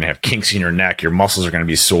recover. You're going to have kinks in your neck. Your muscles are going to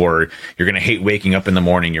be sore. You're going to hate waking up in the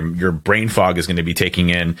morning. Your brain fog is going to be taking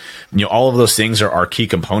in. All of those things are key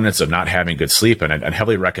components of not having good sleep. And I'd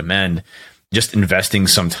heavily recommend just investing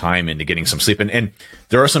some time into getting some sleep. And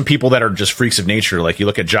there are some people that are just freaks of nature. Like you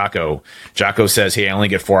look at Jocko. Jocko says, hey, I only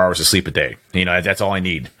get 4 hours of sleep a day. That's all I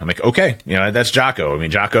need. I'm like, okay, that's Jocko. I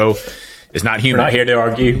mean, Jocko is not human. We're not here to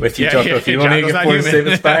argue with you, Jocko. If you only get 4 hours of sleep,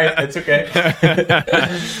 it's fine. It's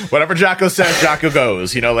okay. Whatever Jocko says, Jocko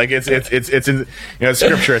goes. It's in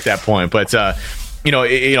scripture at that point. But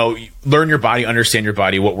learn your body, understand your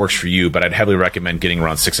body, what works for you. But I'd heavily recommend getting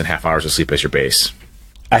around 6.5 hours of sleep as your base.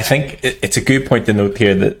 I think it's a good point to note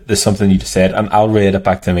here that there's something you just said, and I'll relate it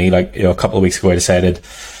back to me. A couple of weeks ago, I decided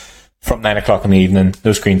from 9 o'clock in the evening,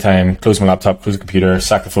 no screen time, close my laptop, close the computer,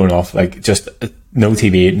 sack the phone off, just no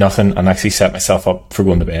TV, nothing, and actually set myself up for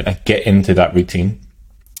going to bed. I get into that routine.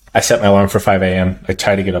 I set my alarm for 5 a.m. I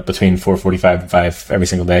try to get up between 4:45 and 5 every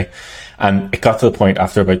single day. And it got to the point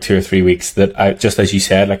after about 2 or 3 weeks that I, just as you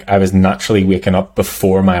said, I was naturally waking up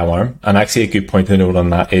before my alarm. And actually a good point to note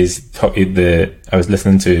on that is I was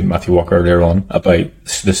listening to Matthew Walker earlier on about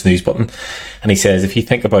the snooze button. And he says, if you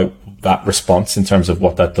think about that response in terms of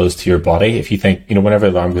what that does to your body, if you think, whenever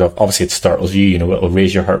the alarm goes off, obviously it startles you, it'll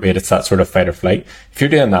raise your heart rate. It's that sort of fight or flight. If you're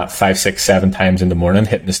doing that 5, 6, 7 times in the morning,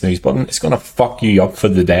 hitting the snooze button, it's going to fuck you up for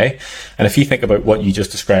the day. And if you think about what you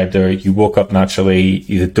just described there, you woke up naturally,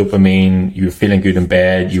 you had dopamine, you were feeling good in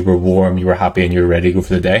bed, you were warm, you were happy, and you were ready to go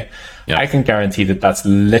for the day. Yeah. I can guarantee that that's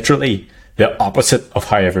literally the opposite of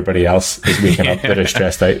how everybody else is waking up that are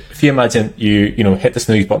stressed out. If you imagine you hit the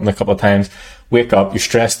snooze button a couple of times, wake up, you're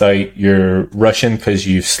stressed out, you're rushing because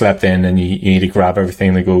you've slept in and you need to grab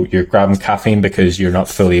everything to go, you're grabbing caffeine because you're not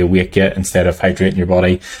fully awake yet instead of hydrating your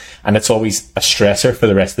body. And it's always a stressor for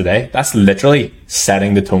the rest of the day. That's literally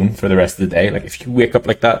setting the tone for the rest of the day. If you wake up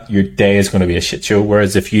like that, your day is going to be a shit show.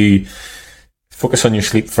 Whereas if you focus on your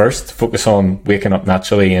sleep first, focus on waking up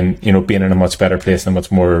naturally and, being in a much better place and a much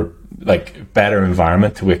more better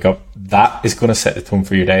environment to wake up, that is going to set the tone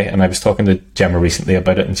for your day. And I was talking to Gemma recently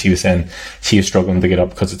about it, and she was saying she was struggling to get up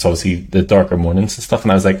because it's obviously the darker mornings and stuff.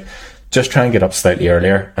 And I was like, just try and get up slightly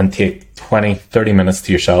earlier and take 20, 30 minutes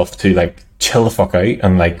to yourself to chill the fuck out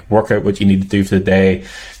and work out what you need to do for the day,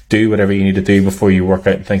 do whatever you need to do before you work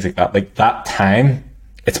out and things like that. That time,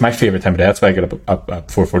 it's my favorite time of day. That's why I get up at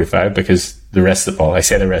 4:45, because the rest of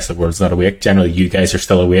the world's not awake. Generally, you guys are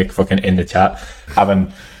still awake, fucking in the chat,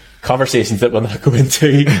 having conversations that we'll not go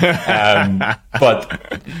into.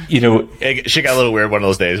 But, she got a little weird one of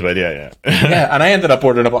those days, but yeah. Yeah, and I ended up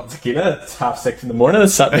ordering a bottle of tequila at 6:30 in the morning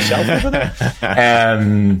and sat on the shelf over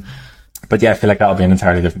there. But yeah, I feel like that'll be an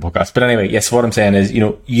entirely different podcast. But anyway, yes, what I'm saying is,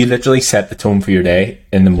 you literally set the tone for your day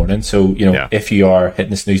in the morning. So, if you are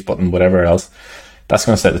hitting the snooze button, whatever else, that's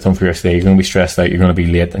going to set the tone for your day. You're going to be stressed out, you're going to be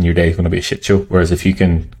late, and your day is going to be a shit show. Whereas if you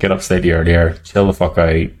can get up slightly earlier, chill the fuck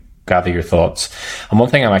out, gather your thoughts. And one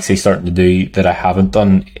thing I'm actually starting to do that I haven't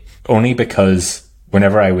done, only because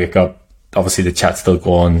whenever I wake up, obviously the chat's still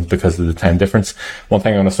going because of the time difference. One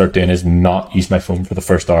thing I'm going to start doing is not use my phone for the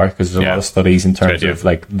first hour, because there's a lot of studies in terms of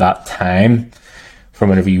that time from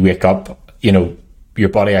whenever you wake up, your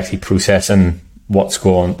body actually processing what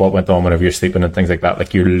went on whenever you're sleeping and things like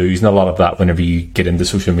that. You're losing a lot of that whenever you get into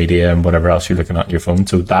social media and whatever else you're looking at on your phone.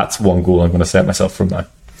 So that's one goal I'm going to set myself from now.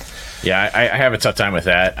 Yeah, I have a tough time with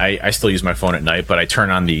that. I still use my phone at night, but I turn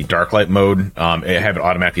on the dark light mode. I have it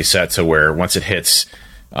automatically set to where once it hits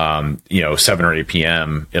 7 or 8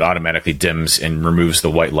 p.m., it automatically dims and removes the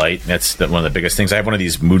white light. That's one of the biggest things. I have one of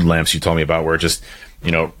these mood lamps you told me about where it just,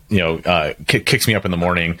 kicks me up in the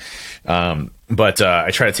morning. But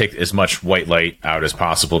I try to take as much white light out as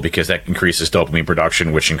possible because that increases dopamine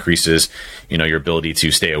production, which increases, your ability to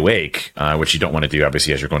stay awake, which you don't want to do,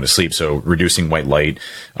 obviously, as you're going to sleep. So reducing white light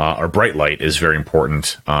or bright light is very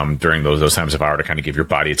important during those times of hour to kind of give your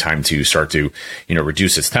body time to start to,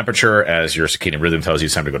 reduce its temperature as your circadian rhythm tells you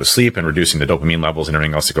it's time to go to sleep, and reducing the dopamine levels and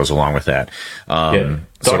everything else that goes along with that.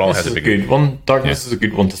 So it all has a good one. Darkness is a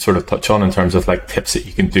good one to sort of touch on in terms of like tips that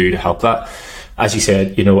you can do to help that. As you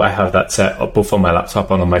said, I have that set up both on my laptop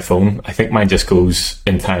and on my phone. I think mine just goes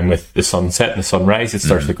in time with the sunset and the sunrise. It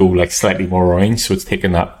starts to go like slightly more orange, so it's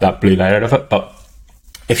taking that blue light out of it. But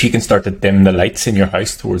if you can start to dim the lights in your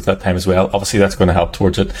house towards that time as well, obviously that's going to help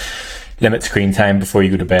towards it. Limit screen time before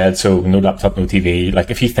you go to bed, so no laptop, no TV. Like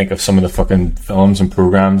if you think of some of the fucking films and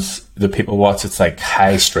programs that people watch, it's like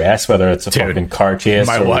high stress, whether it's a fucking car chase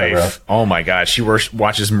my or wife, whatever. Oh my god, she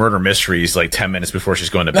watches murder mysteries like 10 minutes before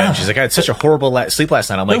she's going to bed. She's like, I had such a horrible sleep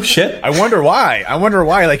last night. I'm like, no shit. I wonder why.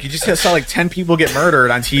 Like you just saw like 10 people get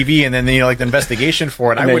murdered on TV, and then like the investigation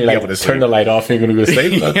for it. And I wouldn't be able to turn sleep. the light off and you're going to go to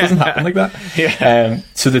sleep. That doesn't happen like that. Yeah.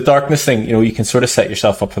 So the darkness thing, you can sort of set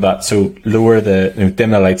yourself up for that. So lower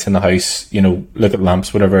dim the lights in the house, look at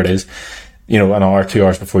lamps, whatever it is, an hour, 2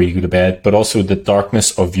 hours before you go to bed, but also the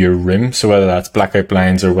darkness of your room. So whether that's blackout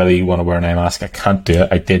blinds or whether you want to wear an eye mask, I can't do it.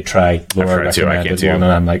 I did try. Laura recommended one,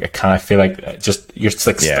 and I'm like, I can't. I feel like you're just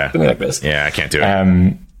like stuck to me like this. Yeah, I can't do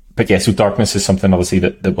it. But yeah, so darkness is something obviously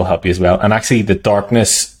that will help you as well. And actually the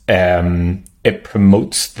darkness, it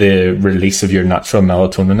promotes the release of your natural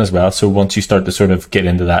melatonin as well. So once you start to sort of get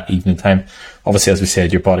into that evening time, obviously, as we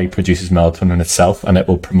said, your body produces melatonin itself, and it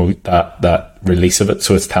will promote that release of it.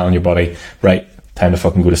 So it's telling your body, right, time to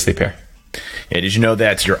fucking go to sleep here. Yeah, did you know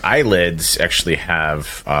that your eyelids actually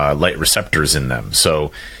have light receptors in them?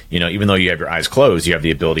 So, even though you have your eyes closed, you have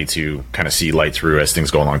the ability to kind of see light through as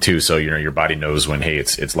things go along too. So, your body knows when, hey,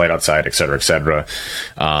 it's light outside, et cetera, et cetera.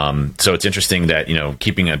 So it's interesting that,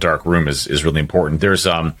 keeping a dark room is really important. There's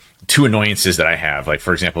two annoyances that I have. Like,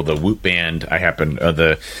 for example, the Whoop band,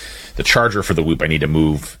 the charger for the Whoop, I need to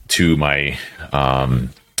move to my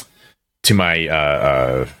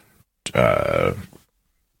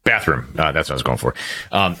bathroom. That's what I was going for.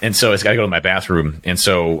 And so it's got to go to my bathroom. And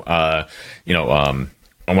so,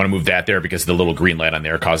 I want to move that there because the little green light on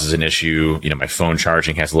there causes an issue. My phone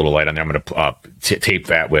charging has a little light on there. I'm going to tape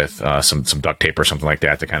that with some duct tape or something like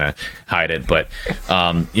that to kind of hide it. But,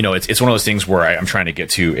 it's one of those things where I'm trying to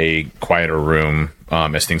get to a quieter room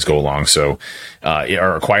as things go along. So,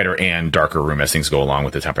 or a quieter and darker room as things go along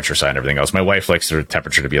with the temperature side and everything else. My wife likes the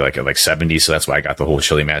temperature to be like 70. So that's why I got the whole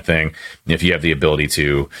chili mat thing. If you have the ability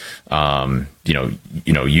to,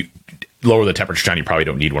 you lower the temperature down, you probably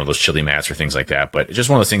don't need one of those chili mats or things like that. But it's just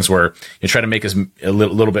one of those things where you try to make a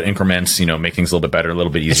little bit increments, make things a little bit better, a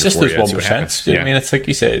little bit easier for you. It's just those 1%. I mean, it's like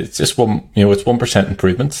you said, it's just one, it's 1%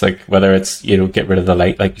 improvements. Like whether it's, get rid of the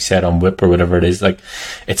light, like you said, on Whip or whatever it is, like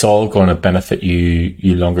it's all going to benefit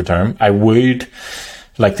you longer term. I would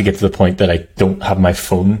like to get to the point that I don't have my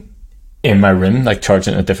phone in my room, like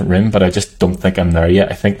charging in a different room, but I just don't think I'm there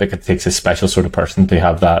yet. I think like it takes a special sort of person to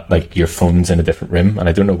have that, like your phone's in a different room, and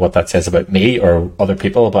I don't know what that says about me or other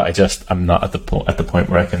people, but I'm not at the point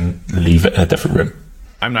where I can leave it in a different room.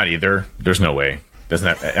 I'm not either. There's no way.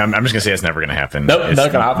 I'm just gonna say it's never gonna happen. Nope, it's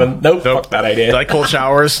not gonna happen. Nope, fuck that idea. Like cold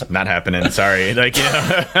showers, not happening. Sorry,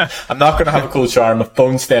 I'm not gonna have a cold shower. My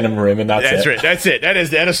phone's staying in my room, and that's it. Right. That's it. That is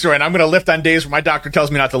the story. And I'm gonna lift on days where my doctor tells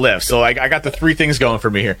me not to lift. So I got the three things going for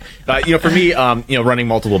me here. For me, running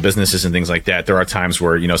multiple businesses and things like that, there are times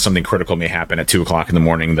where something critical may happen at 2:00 in the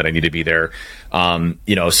morning that I need to be there.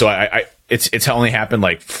 So I it's only happened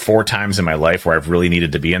like 4 times in my life where I've really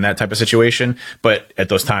needed to be in that type of situation. But at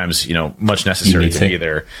those times, much necessary to be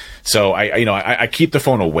there. So I keep the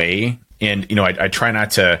phone away, and I try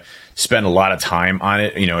not to spend a lot of time on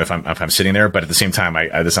it. If I'm sitting there, but at the same time,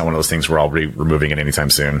 it's not one of those things where I'll be removing it anytime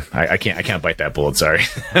soon. I can't bite that bullet. Sorry.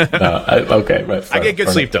 Okay, right. I get good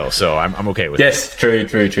sleep though, so I'm okay with it. Yes, true.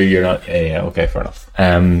 You're not. Yeah. Okay, fair enough.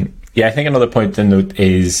 Yeah, I think another point to note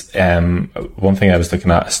is one thing I was looking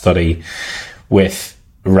at a study with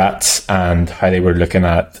rats and how they were looking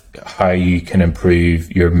at how you can improve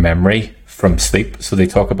your memory from sleep. So they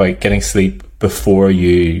talk about getting sleep before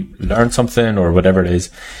you learn something or whatever it is.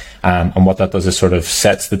 And what that does is sort of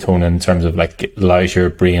sets the tone in terms of like, it allows your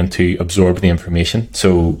brain to absorb the information.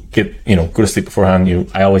 So go to sleep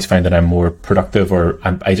beforehand. I always find that I'm more productive, or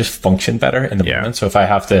I just function better in the moment. So if I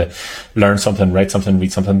have to learn something, write something,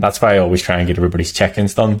 read something, that's why I always try and get everybody's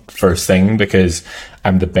check-ins done first thing, because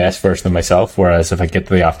I'm the best version of myself. Whereas if I get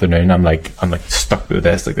to the afternoon, I'm like stuck to the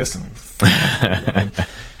desk like this.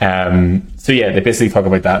 So yeah, they basically talk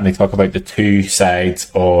about that, and they talk about the two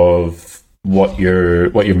sides of what your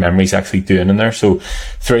memory's actually doing in there. So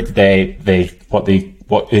throughout the day,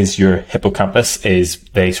 what is your hippocampus is,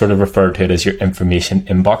 they sort of refer to it as your information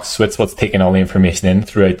inbox. So it's what's taking all the information in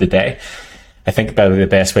throughout the day. I think about the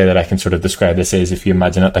best way that I can sort of describe this is, if you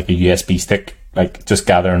imagine it like a USB stick, like just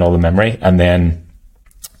gathering all the memory. And then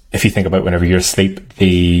if you think about whenever you're asleep,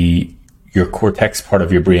 your cortex part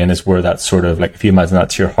of your brain is where that's sort of like, if you imagine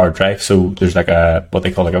that's your hard drive. So there's like what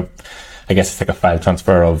they call I guess it's like a file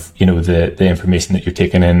transfer of, the information that you're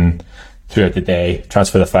taking in throughout the day,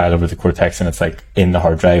 transfer the file over the cortex, and it's like in the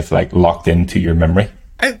hard drive, like locked into your memory.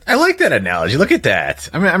 I like that analogy. Look at that.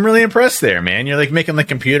 I mean, I'm really impressed there, man. You're like making the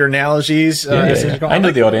computer analogies. I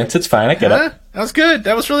know the audience. It's fine. I get it. That was good.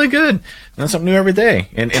 That was really good. Learn something new every day.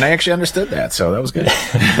 And I actually understood that, so that was good.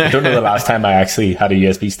 I don't know the last time I actually had a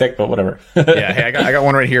USB stick, but whatever. Yeah, hey, I got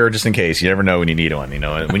one right here just in case. You never know when you need one.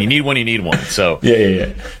 When you need one, you need one. So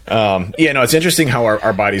yeah. It's interesting how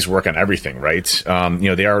our bodies work on everything, right?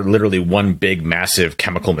 They are literally one big, massive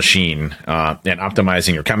chemical machine. And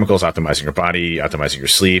optimizing your chemicals, optimizing your body, optimizing your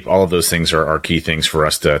sleep, all of those things are key things for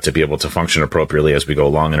us to be able to function appropriately as we go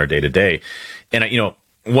along in our day to day. And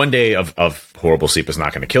one day of horrible sleep is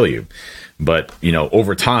not going to kill you. But,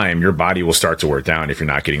 over time, your body will start to wear down if you're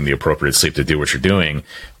not getting the appropriate sleep to do what you're doing.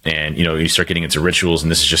 And, you start getting into rituals,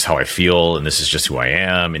 and this is just how I feel, and this is just who I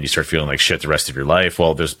am. And you start feeling like shit the rest of your life.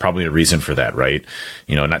 Well, there's probably a reason for that, right?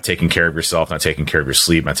 Not taking care of yourself, not taking care of your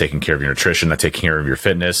sleep, not taking care of your nutrition, not taking care of your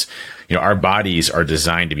fitness. Our bodies are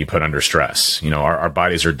designed to be put under stress. Our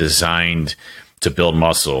bodies are designed to build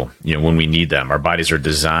muscle, when we need them. Our bodies are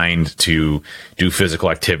designed to do physical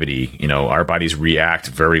activity. Our bodies react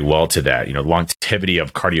very well to that. Longevity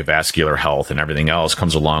of cardiovascular health and everything else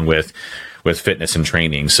comes along with fitness and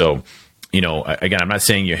training. So, again, I'm not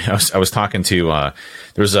saying I was talking to,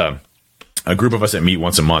 there's a group of us that meet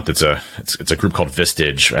once a month. It's a group called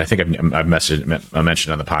Vistage. I think I've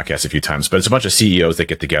mentioned on the podcast a few times, but it's a bunch of CEOs that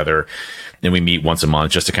get together, and we meet once a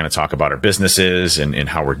month just to kind of talk about our businesses and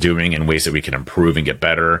how we're doing and ways that we can improve and get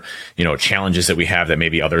better, challenges that we have that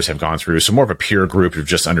maybe others have gone through. So more of a peer group of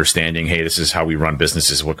just understanding, hey, this is how we run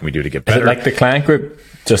businesses. What can we do to get better? Is it like the client group,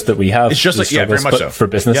 just that we have? It's just like, yeah, very much so. For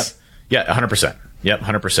business? Yeah, 100%. Yep,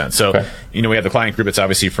 100%. So, okay. We have the client group. It's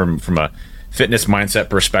obviously from a fitness mindset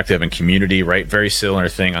perspective and community, right? Very similar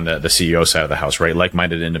thing on the CEO side of the house, right?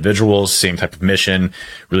 Like-minded individuals, same type of mission,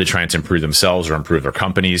 really trying to improve themselves or improve their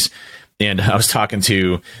companies. And I was talking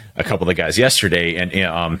to a couple of the guys yesterday, and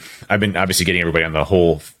I've been obviously getting everybody on the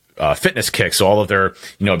whole fitness kick. So all of their,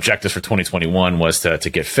 objectives for 2021 was to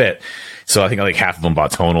get fit. So I think like half of them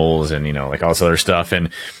bought tonals and, like all this other stuff.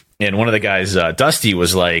 And one of the guys, Dusty,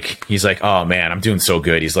 was like, he's like, oh man, I'm doing so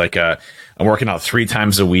good. He's like, I'm working out 3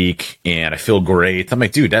 times a week and I feel great. I'm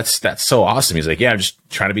like, dude, that's so awesome. He's like, yeah, I'm just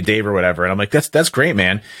trying to be Dave or whatever. And I'm like, that's great,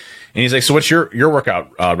 man. And he's like, so what's your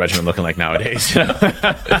workout regimen looking like nowadays? And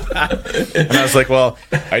I was like, well,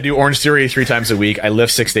 I do Orange Theory 3 times a week. I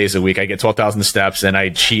lift 6 days a week. I get 12,000 steps, and I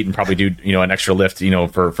cheat and probably do, an extra lift,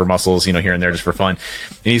 for muscles, here and there just for fun.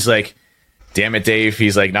 And he's like, damn it, Dave.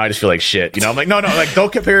 He's like, now I just feel like shit. I'm like, no, like,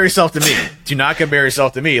 don't compare yourself to me. Do not compare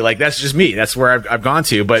yourself to me. Like, that's just me. That's where I've gone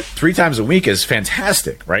to. But 3 times a week is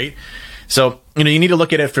fantastic, right? So, you need to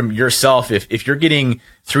look at it from yourself. If you're getting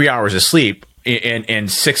 3 hours of sleep and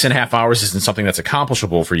 6.5 hours isn't something that's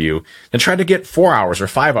accomplishable for you, then try to get 4 hours or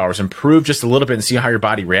 5 hours, improve just a little bit and see how your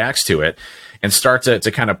body reacts to it, and start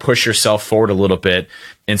to kind of push yourself forward a little bit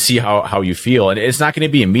and see how you feel. And it's not going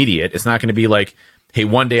to be immediate. It's not going to be like, hey,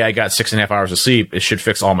 one day I got 6.5 hours of sleep, it should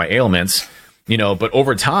fix all my ailments, but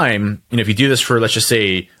over time, if you do this for, let's just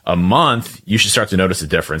say, a month, you should start to notice a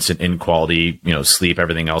difference in quality, sleep,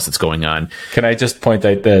 everything else that's going on. Can I just point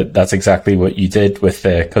out that that's exactly what you did with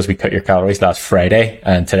because we cut your calories last Friday,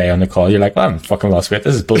 and today on the call, you're like, well, I'm fucking lost weight.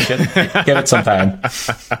 This is bullshit. Give it some time.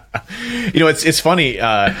 It's funny.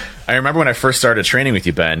 I remember when I first started training with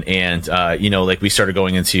you, Ben, and, we started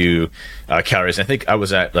going into calories. I think I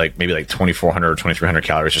was at maybe 2,400 or 2,300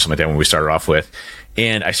 calories or something like that when we started off with.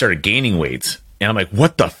 And I started gaining weight. And I'm like,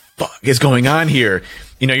 what the fuck is going on here?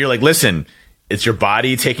 You're like, listen, It's your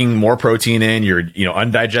body taking more protein in. You're,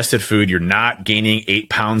 undigested food. You're not gaining 8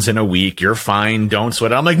 pounds in a week. You're fine. Don't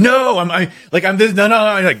sweat. I'm like, no, I'm this. No.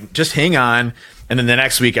 I'm like, just hang on. And then the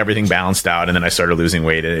next week, everything balanced out. And then I started losing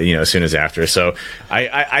weight, as soon as after. So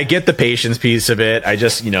I get the patience piece of it. I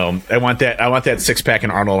just, I want that 6-pack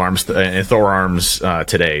and Arnold arms and Thor arms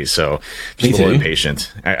today. So just a little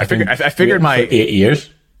impatient. I figured my 8 years.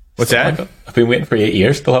 What's that? I've been waiting for 8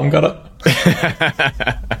 years. Still haven't got it.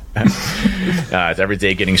 It's every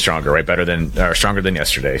day getting stronger, right? Stronger than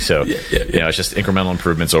yesterday. So, it's just incremental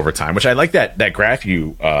improvements over time, which I like that graph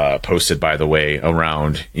you posted, by the way,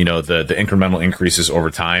 around, the incremental increases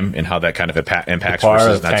over time and how that kind of impacts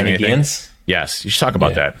versus not doing anything. Gains. Yes. You should talk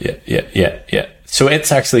about that. Yeah. So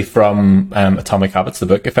it's actually from Atomic Habits, the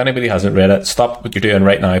book. If anybody hasn't read it, stop what you're doing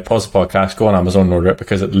right now, pause the podcast, go on Amazon and order it,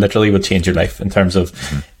 because it literally would change your life in terms of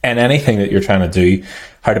and anything that you're trying to do,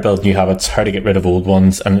 how to build new habits, how to get rid of old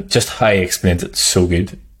ones, and just how he explains it so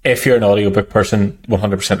good. If you're an audiobook person,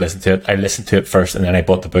 100% listen to it. I listened to it first and then I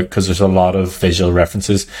bought the book because there's a lot of visual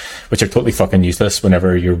references which are totally fucking useless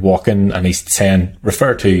whenever you're walking and he's saying,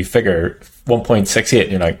 refer to figure 1.68.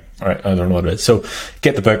 You're like, all right, I don't know what it is. So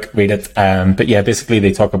get the book, read it. But yeah, basically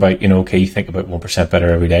they talk about, okay, you think about 1% better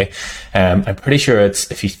every day. I'm pretty sure it's,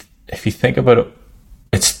 if you think about it,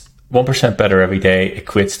 it's 1% better every day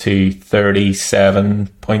equates to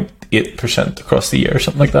 37.8% across the year or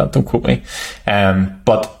something like that. Don't quote me.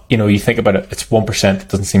 But you think about it, it's 1%. It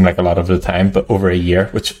doesn't seem like a lot of the time, but over a year,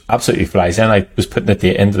 which absolutely flies in. I was putting the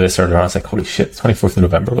date into this earlier on. I was like, holy shit, 24th of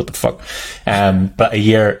November. What the fuck? But a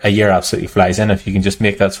year absolutely flies in if you can just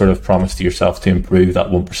make that sort of promise to yourself to improve that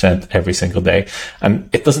 1% every single day. And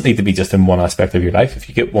it doesn't need to be just in one aspect of your life. If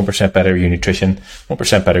you get 1% better with your nutrition,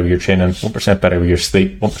 1% better with your training, 1% better with your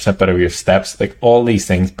sleep, 1% better with your steps, like all these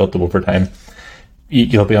things built up over time,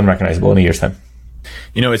 you'll be unrecognizable in a year's time.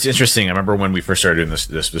 It's interesting. I remember when we first started doing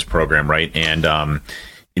this program, right? And,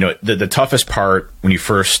 the toughest part when you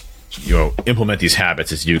first, implement these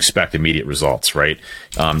habits is you expect immediate results, right?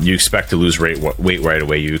 You expect to lose weight right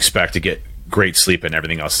away. You expect to get great sleep and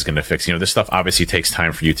everything else is going to fix. This stuff obviously takes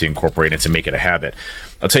time for you to incorporate and to make it a habit.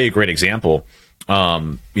 I'll tell you a great example.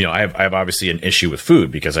 I have obviously an issue with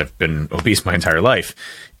food because I've been obese my entire life.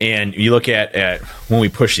 And you look at when we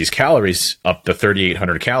push these calories up to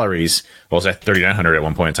 3,800 calories, well, I was at 3,900 at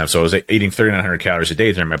one point in time. So I was eating 3,900 calories a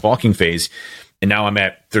day during my bulking phase. And now I'm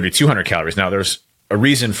at 3,200 calories. Now there's a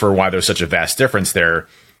reason for why there's such a vast difference there.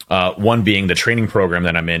 One being the training program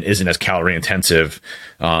that I'm in isn't as calorie intensive,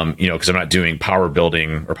 because I'm not doing power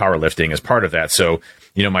building or powerlifting as part of that. So,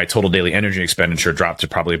 my total daily energy expenditure dropped to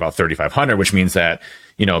probably about 3,500, which means that,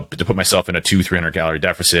 to put myself in a 200-300 calorie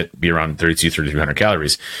deficit, be around 3,300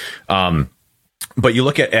 calories. But you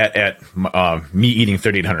look at me eating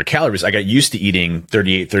 3,800 calories, I got used to eating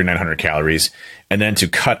 3,900 calories. And then to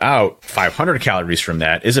cut out 500 calories from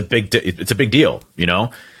that is it's a big deal,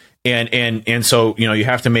 And so, you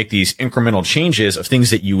have to make these incremental changes of things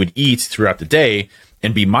that you would eat throughout the day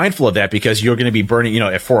and be mindful of that, because you're going to be burning,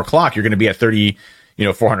 at 4 o'clock, you're going to be at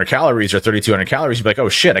 400 calories or 3,200 calories. You'd be like, oh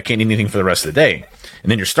shit, I can't eat anything for the rest of the day.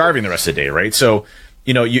 And then you're starving the rest of the day, right? So,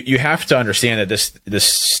 you have to understand that this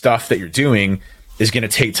stuff that you're doing is going to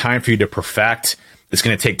take time for you to perfect. It's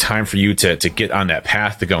going to take time for you to get on that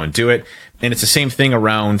path to go and do it. And it's the same thing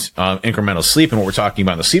around incremental sleep and what we're talking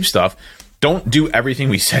about in the sleep stuff. Don't do everything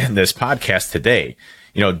we said in this podcast today.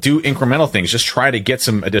 Do incremental things. Just try to get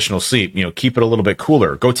some additional sleep. Keep it a little bit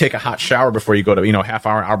cooler. Go take a hot shower before you go to, half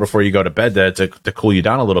hour before you go to bed to cool you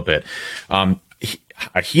down a little bit.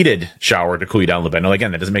 A heated shower to cool you down a little bit. Now,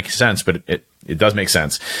 again, that doesn't make sense, but it does make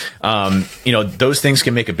sense. Those things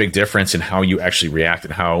can make a big difference in how you actually react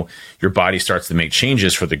and how your body starts to make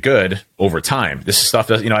changes for the good over time. This is stuff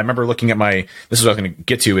that, I remember looking at this is what I was going to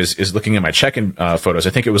get to is looking at my check-in photos. I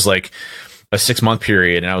think it was like a 6-month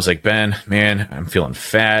period. And I was like, Ben, man, I'm feeling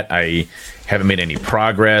fat. I haven't made any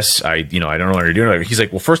progress. I don't know what you're doing. He's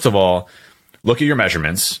like, well, first of all, look at your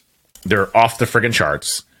measurements. They're off the friggin'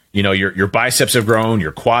 charts. Your biceps have grown,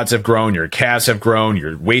 your quads have grown, your calves have grown,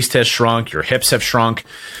 your waist has shrunk, your hips have shrunk,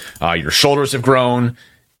 your shoulders have grown.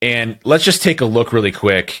 And let's just take a look really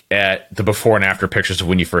quick at the before and after pictures of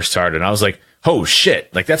when you first started. And I was like, oh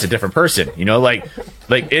shit, like that's a different person, like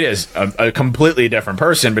it is a completely different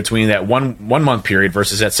person between that one month period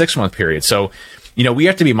versus that 6-month period. So, we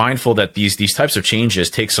have to be mindful that these types of changes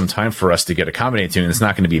take some time for us to get accommodated to, and it's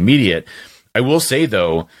not going to be immediate. I will say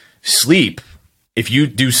though, sleep, if you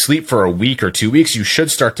do sleep for a week or 2 weeks, you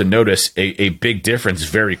should start to notice a big difference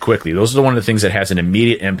very quickly. Those are one of the things that has an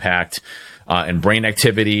immediate impact in brain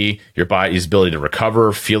activity, your body's ability to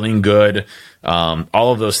recover, feeling good.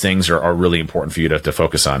 All of those things are really important for you to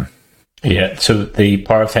focus on. Yeah, so the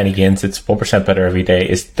power of tiny gains, it's 1% better every day,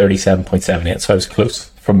 is 37.78. So I was close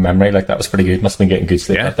from memory. Like, that was pretty good. Must have been getting good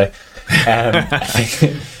sleep that day. I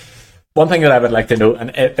think one thing that I would like to note,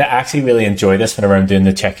 and I actually really enjoy this whenever I'm doing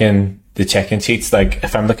the check-in sheets. Like,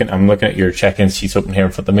 if I'm looking at your check-in sheets open here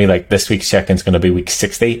in front of me, like this week's check-in is going to be week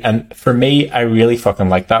 60. And for me, I really fucking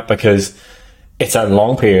like that because it's a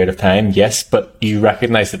long period of time, yes, but you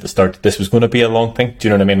recognize at the start that this was going to be a long thing. Do you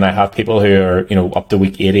know what I mean? And I have people who are, up to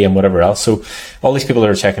week 80 and whatever else. So all these people that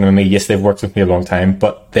are checking with me, yes, they've worked with me a long time,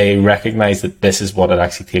 but they recognize that this is what it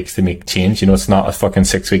actually takes to make change. It's not a fucking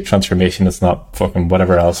 6-week transformation. It's not fucking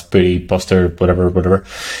whatever else, booty buster, whatever.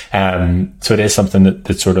 So it is something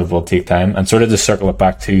that sort of will take time, and sort of to circle it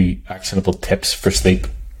back to actionable tips for sleep,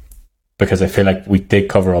 because I feel like we did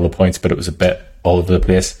cover all the points, but it was a bit all over the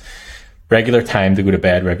place. Regular time to go to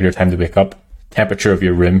bed, regular time to wake up, temperature of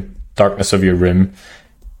your room, darkness of your room,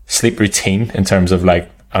 sleep routine in terms of like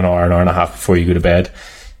an hour and a half before you go to bed,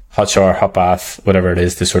 hot shower, hot bath, whatever it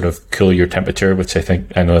is to sort of cool your temperature, which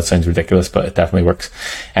I know that sounds ridiculous, but it definitely works.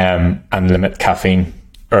 And limit caffeine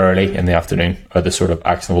early in the afternoon are the sort of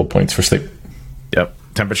actionable points for sleep. Yep.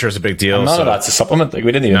 Temperature is a big deal. And none of that's a supplement. Like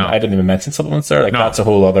I didn't even mention supplements there. Like that's a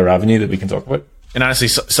whole other avenue that we can talk about. And honestly,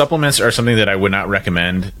 supplements are something that I would not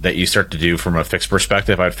recommend that you start to do from a fixed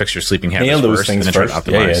perspective. I'd fix your sleeping habits first and then try to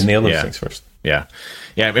optimize. Nail those things first. Yeah.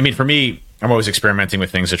 I mean, for me, I'm always experimenting with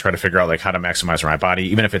things to try to figure out like how to maximize my body,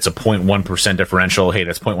 even if it's a 0.1% differential. Hey,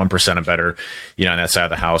 that's 0.1% I'm better, on that side of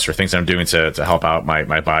the house, or things that I'm doing to help out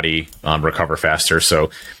my body recover faster. So,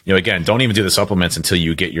 again, don't even do the supplements until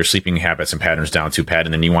you get your sleeping habits and patterns down to pat,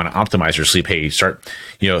 and then you want to optimize your sleep. Hey, start,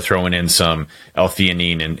 throwing in some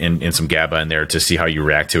L-theanine and some GABA in there to see how you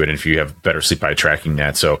react to it, and if you have better sleep by tracking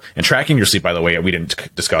that. So, and tracking your sleep, by the way, we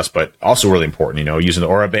didn't discuss, but also really important. Using the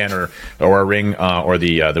Oura Band or the Oura Ring or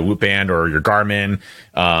the Whoop Band or your Garmin,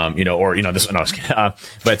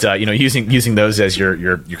 using those as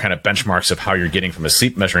your kind of benchmarks of how you're getting from a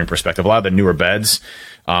sleep measuring perspective. A lot of the newer beds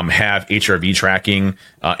have HRV tracking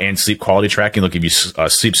and sleep quality tracking. They'll give you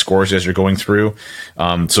sleep scores as you're going through.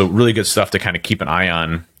 So really good stuff to kind of keep an eye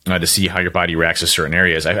on to see how your body reacts to certain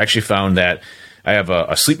areas. I've actually found that I have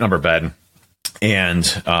a Sleep Number bed, and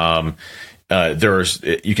you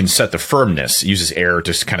can set the firmness. It uses air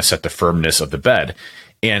to kind of set the firmness of the bed.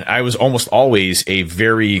 And I was almost always a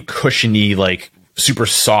very cushiony, like super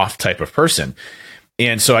soft type of person.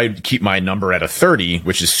 And so I'd keep my number at a 30,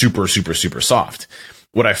 which is super, super, super soft.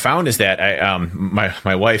 What I found is that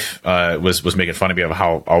my wife was making fun of me of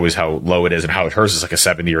how low it is, and how hers is like a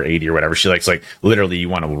 70 or 80 or whatever. She likes, like, literally you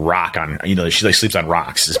want to rock on, she like sleeps on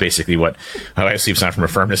rocks is basically what my wife sleeps on from a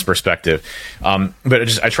firmness perspective.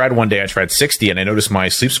 But I tried one day, I tried 60, and I noticed my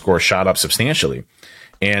sleep score shot up substantially.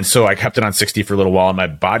 And so I kept it on 60 for a little while, and my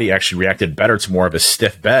body actually reacted better to more of a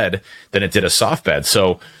stiff bed than it did a soft bed.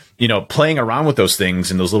 So, playing around with those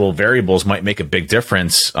things and those little variables might make a big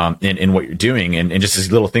difference in what you're doing. And just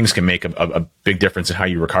these little things can make a big difference in how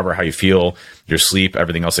you recover, how you feel, your sleep,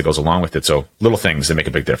 everything else that goes along with it. So little things that make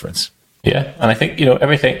a big difference. Yeah. And I think,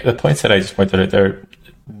 everything, the points that I just pointed out there,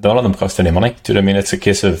 none of them cost any money. Do you know what I mean? It's a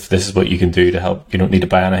case of this is what you can do to help. You don't need to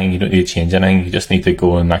buy anything. You don't need to change anything. You just need to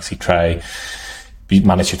go and actually try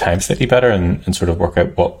manage your time slightly better and sort of work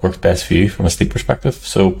out what works best for you from a sleep perspective.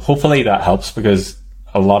 So hopefully that helps, because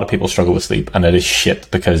a lot of people struggle with sleep, and it is shit,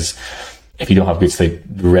 because if you don't have good sleep,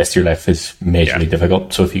 the rest of your life is majorly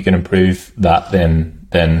difficult. So if you can improve that,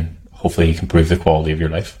 then hopefully you can improve the quality of your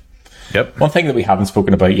life. Yep. One thing that we haven't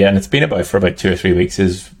spoken about yet, and it's been about for about 2 or 3 weeks,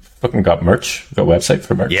 is fucking got merch. We've got a website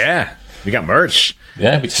for merch. Yeah. We got merch.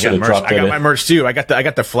 Yeah, we just sort of dropped it. I got my merch too. I got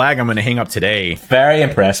the flag I'm going to hang up today. Very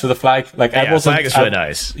impressed with the flag. Like, the flag is really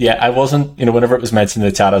nice. Yeah, I wasn't. Whenever it was mentioned in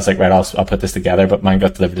the chat, I was like, right, I'll put this together. But mine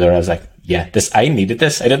got delivered there. I was like, yeah, I needed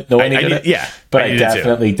this. I didn't know I needed it. Yeah, but I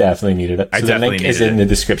definitely needed it. So the link is in the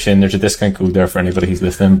description. There's a discount code there for anybody who's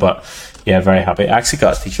listening. But yeah, very happy. I actually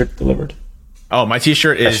got a t-shirt delivered. Oh, my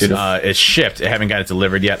t-shirt is shipped. I haven't got it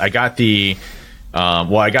delivered yet. I got the.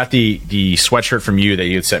 I got the sweatshirt from you that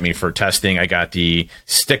you had sent me for testing. I got the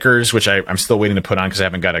stickers, which I'm still waiting to put on because I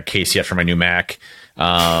haven't got a case yet for my new Mac.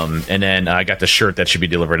 And then I got the shirt that should be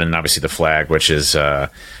delivered, and obviously the flag, which is en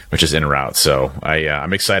route. So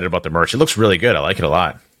I'm excited about the merch. It looks really good. I like it a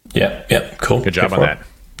lot. Yeah, cool. Good job on that.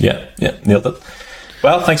 Yeah, nailed it.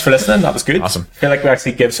 Well, thanks for listening. That was good. Awesome. I feel like we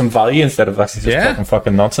actually give some value instead of actually just talking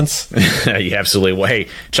fucking nonsense. Yeah, absolutely. Well, hey,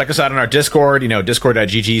 check us out on our Discord,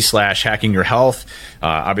 discord.gg/hackingyourhealth.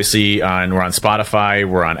 Obviously, we're on Spotify,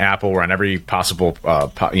 we're on Apple, we're on every possible,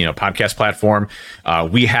 podcast platform.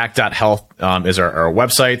 WeHack.health is our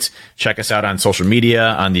website. Check us out on social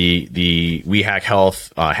media on the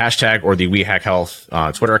WeHackHealth hashtag or the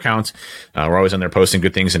WeHackHealth Twitter account. We're always on there posting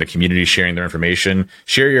good things in the community, sharing their information.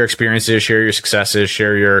 Share your experiences, share your successes,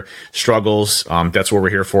 share your struggles. That's what we're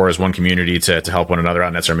here for, as one community to help one another out.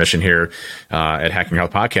 And that's our mission here at Hacking Your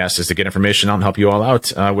Health Podcast, is to get information out and help you all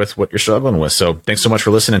out with what you're struggling with. So thanks so much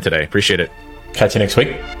for listening today. Appreciate it. Catch you next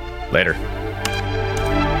week. Later.